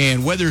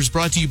 and weather is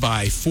brought to you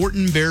by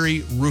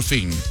Fortenberry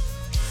Roofing.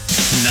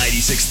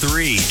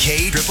 96.3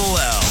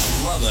 KLLL,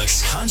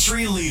 Lubbock's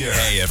country leader.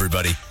 Hey,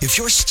 everybody. If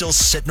you're still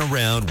sitting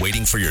around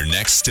waiting for your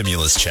next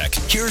stimulus check,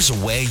 here's a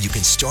way you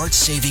can start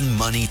saving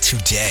money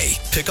today.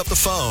 Pick up the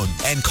phone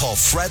and call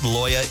Fred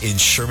Loya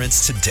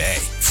Insurance today.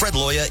 Fred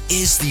Loya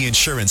is the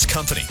insurance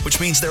company,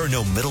 which means there are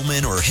no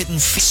middlemen or hidden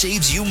fees.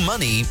 Saves you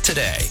money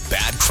today.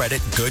 Bad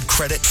credit, good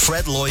credit,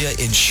 Fred Loya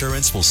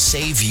Insurance will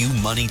save you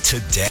money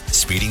today.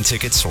 Speeding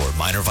tickets or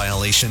minor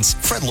violations,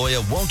 Fred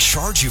Loya won't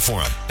charge you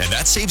for them, and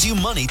that saves you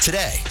money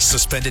today.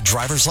 Suspended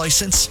driver's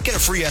license? Get a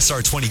free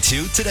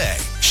SR22 today.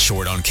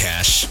 Short on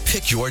cash?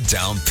 Pick your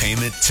down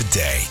payment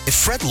today. If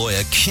Fred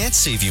Loya can't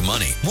save you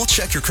money, we'll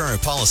check your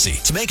current policy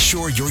to make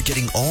sure you're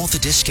getting all the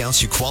discounts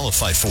you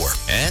qualify for.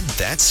 And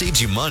that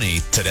saves you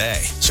money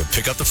today. So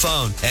pick up the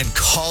phone and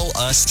call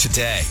us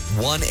today.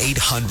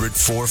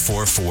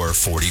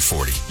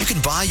 1-800-444-4040. You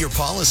can buy your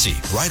policy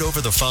right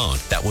over the phone.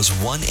 That was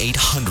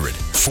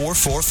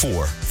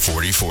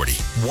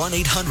 1-800-444-4040.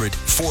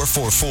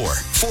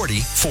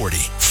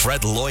 1-800-444-4040.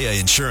 Fred Loya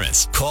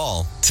Insurance.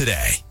 Call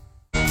today.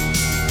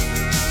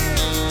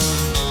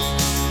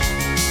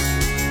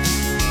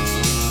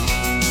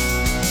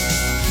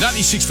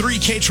 96.3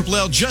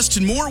 KLLL.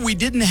 Justin Moore, we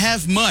didn't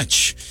have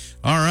much.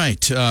 All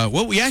right.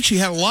 Well, we actually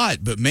had a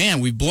lot, but man,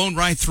 we've blown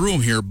right through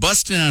them here.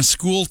 Busting out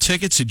school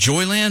tickets at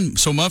Joyland.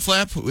 So,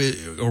 Mudflap,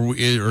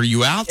 are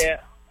you out? Yeah,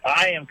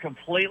 I am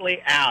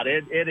completely out.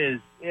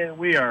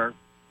 We are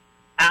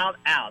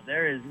out.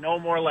 There is no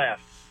more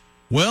left.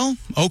 Well,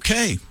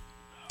 okay.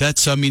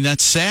 That's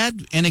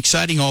sad and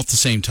exciting all at the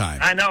same time.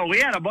 I know. We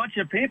had a bunch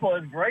of people.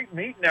 It's great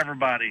meeting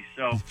everybody.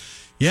 So.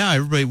 Yeah,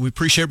 everybody. We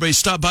appreciate everybody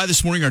stop by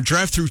this morning. Our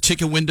drive-through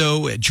ticket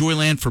window at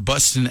Joyland for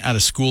busting out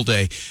of school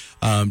day.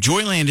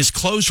 Joyland is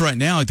closed right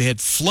now. They had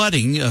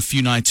flooding a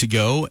few nights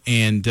ago,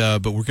 and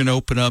but we're going to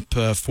open up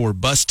for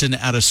busting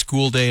out of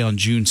school day on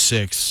June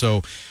 6th.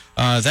 So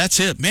that's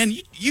it, man.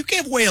 You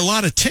gave away a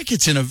lot of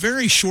tickets in a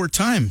very short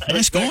time.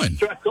 Nice going.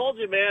 I told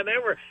you, man.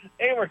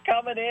 They were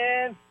coming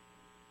in,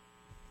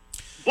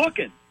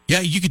 booking. Yeah,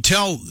 you could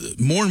tell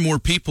more and more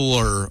people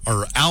are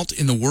out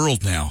in the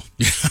world now.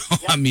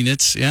 I mean,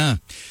 it's,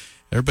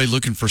 everybody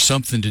looking for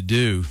something to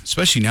do,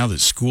 especially now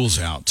that school's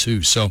out,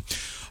 too. So,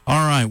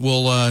 all right,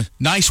 well,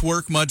 nice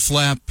work,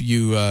 Mudflap.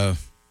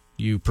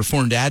 You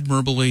performed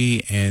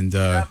admirably. And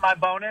my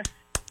bonus?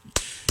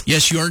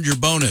 Yes, you earned your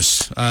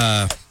bonus.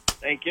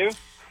 Thank you.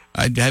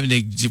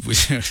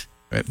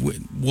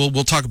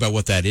 We'll talk about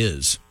what that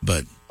is,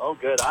 but... Oh,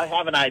 good. I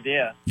have an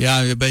idea. Yeah,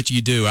 I bet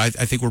you do. I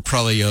think we're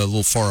probably a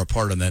little far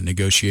apart on that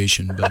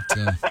negotiation, but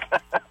no.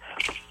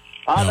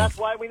 That's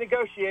why we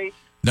negotiate.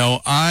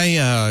 No,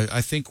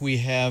 I think we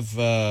have.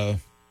 We'll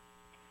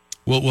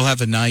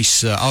have a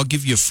nice. I'll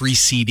give you a free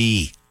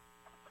CD.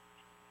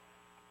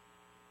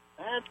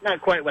 That's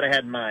not quite what I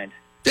had in mind.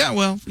 Yeah,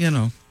 well,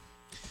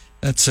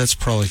 that's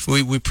probably.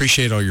 We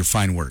appreciate all your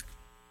fine work.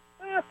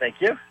 Thank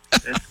you.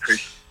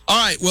 All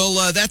right,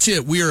 well, that's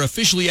it. We are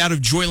officially out of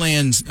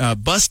Joyland's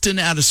busting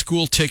out of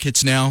school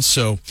tickets now,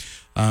 so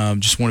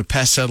just want to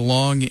pass that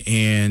along.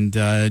 And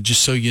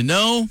just so you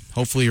know,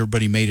 hopefully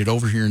everybody made it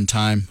over here in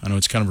time. I know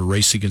it's kind of a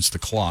race against the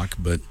clock,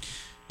 but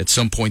at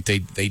some point they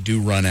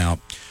do run out.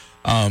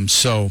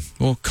 So,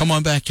 well, come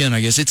on back in, I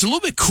guess. It's a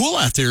little bit cool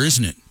out there,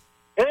 isn't it?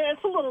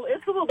 It's a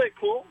little bit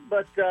cool,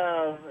 but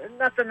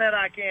nothing that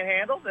I can't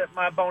handle that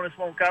my bonus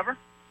won't cover.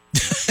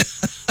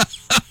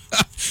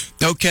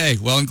 Okay,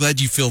 well, I'm glad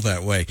you feel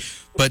that way.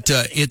 But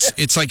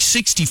it's like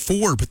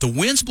 64, but the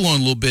wind's blowing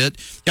a little bit.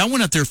 I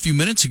went out there a few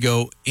minutes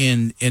ago,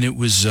 and it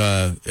was,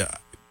 I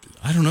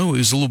don't know, it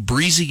was a little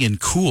breezy and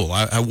cool.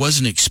 I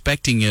wasn't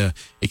expecting it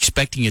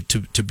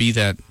to be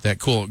that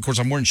cool. Of course,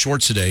 I'm wearing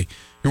shorts today.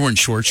 You're wearing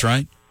shorts,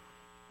 right?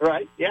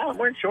 Right, yeah, I'm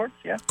wearing shorts,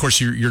 yeah. Of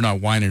course, you're not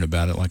whining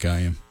about it like I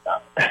am.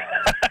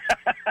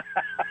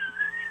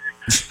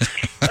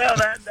 Well,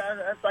 that's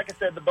like I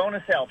said, the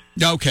bonus helps.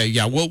 Okay,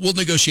 yeah, we'll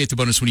negotiate the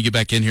bonus when you get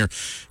back in here.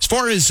 As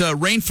far as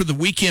rain for the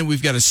weekend,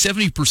 we've got a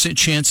 70%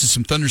 chance of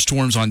some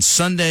thunderstorms on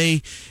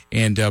Sunday,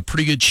 and a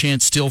pretty good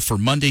chance still for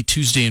Monday,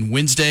 Tuesday, and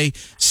Wednesday.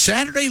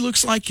 Saturday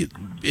looks like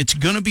it's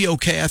going to be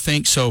okay, I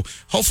think. So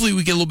hopefully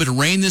we get a little bit of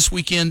rain this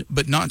weekend,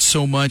 but not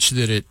so much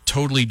that it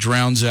totally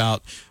drowns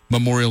out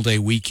Memorial Day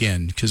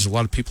weekend, because a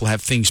lot of people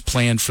have things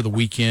planned for the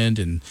weekend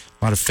and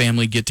a lot of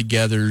family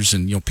get-togethers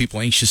and people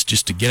anxious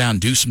just to get out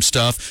and do some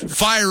stuff.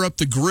 Fire up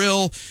the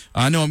grill.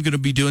 I know I'm going to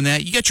be doing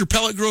that. You got your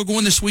pellet grill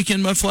going this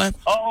weekend, Mudflap?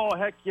 Oh,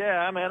 heck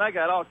yeah, man. I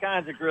got all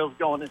kinds of grills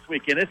going this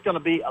weekend. It's going to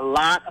be a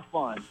lot of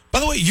fun. By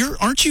the way,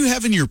 aren't you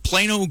having your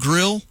Plano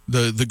grill,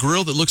 the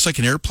grill that looks like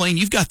an airplane?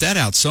 You've got that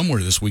out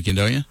somewhere this weekend,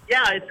 don't you?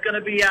 Yeah, it's going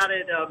to be out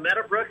at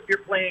Meadowbrook. You're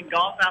playing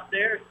golf out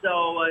there,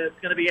 so it's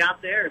going to be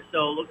out there.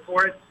 So look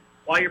for it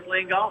while you're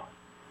playing golf.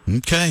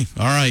 Okay,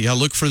 all right. Yeah,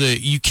 look for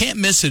you can't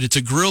miss it. It's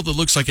a grill that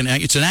looks like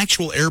it's an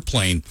actual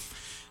airplane,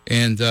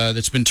 and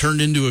that's been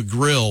turned into a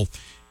grill.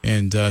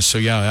 And so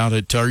yeah,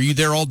 are you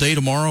there all day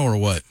tomorrow or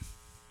what?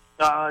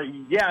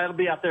 Yeah, it'll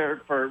be out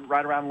there for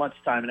right around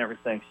lunchtime and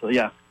everything. So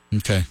yeah.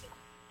 Okay.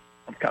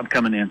 I'm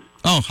coming in.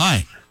 Oh,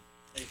 hi.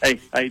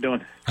 Hey, how you doing?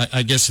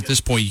 I guess at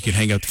this point you can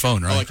hang up the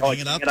phone, right? Oh,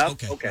 hang it up?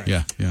 Okay.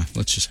 Yeah.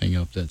 Let's just hang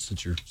up that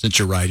since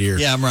you're right here.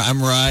 Yeah,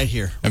 I'm right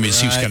here. I mean, it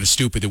seems kind of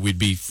stupid that we'd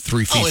be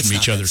 3 feet from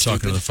each other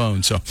talking on the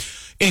phone. So,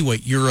 anyway,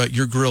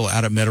 your grill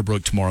out at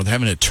Meadowbrook tomorrow. They're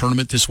having a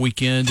tournament this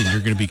weekend, and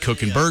you're going to be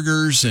cooking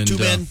burgers and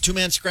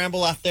two-man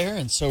scramble out there,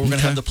 and so we're going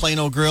to have the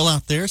Plano grill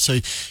out there. So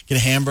you get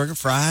a hamburger,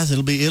 fries.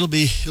 It'll be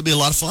a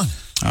lot of fun.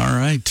 All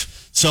right.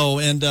 So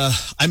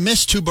I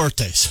missed 2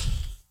 birthdays.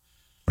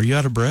 Are you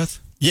out of breath?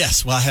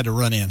 Yes. Well, I had to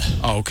run in.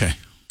 Oh, okay.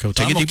 Go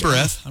take a deep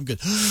breath. I'm good.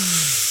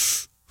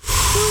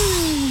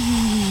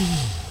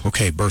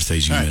 Okay,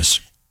 birthdays you miss.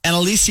 And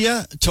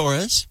Alicia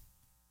Torres,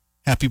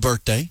 happy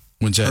birthday.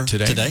 When's that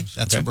today? Today.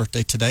 That's her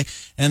birthday today.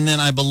 And then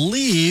I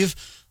believe,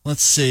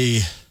 let's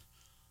see,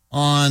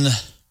 on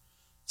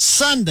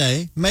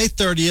Sunday, May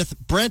 30th,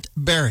 Brent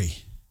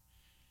Berry.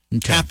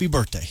 Okay. Happy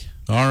birthday.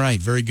 All right,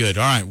 very good.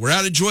 All right, we're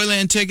out of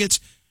Joyland tickets.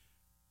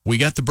 We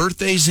got the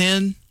birthdays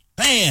in.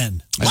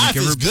 Man, life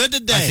is good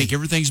today. I think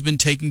everything's been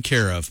taken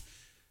care of.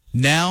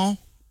 Now,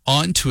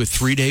 on to a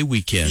 3-day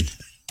weekend.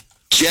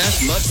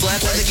 Jeff Mudflap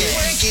on the game.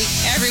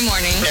 Every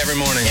morning. Every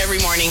morning. Every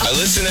morning. I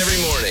listen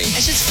every morning.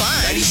 It's just fun.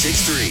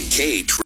 96.3 K.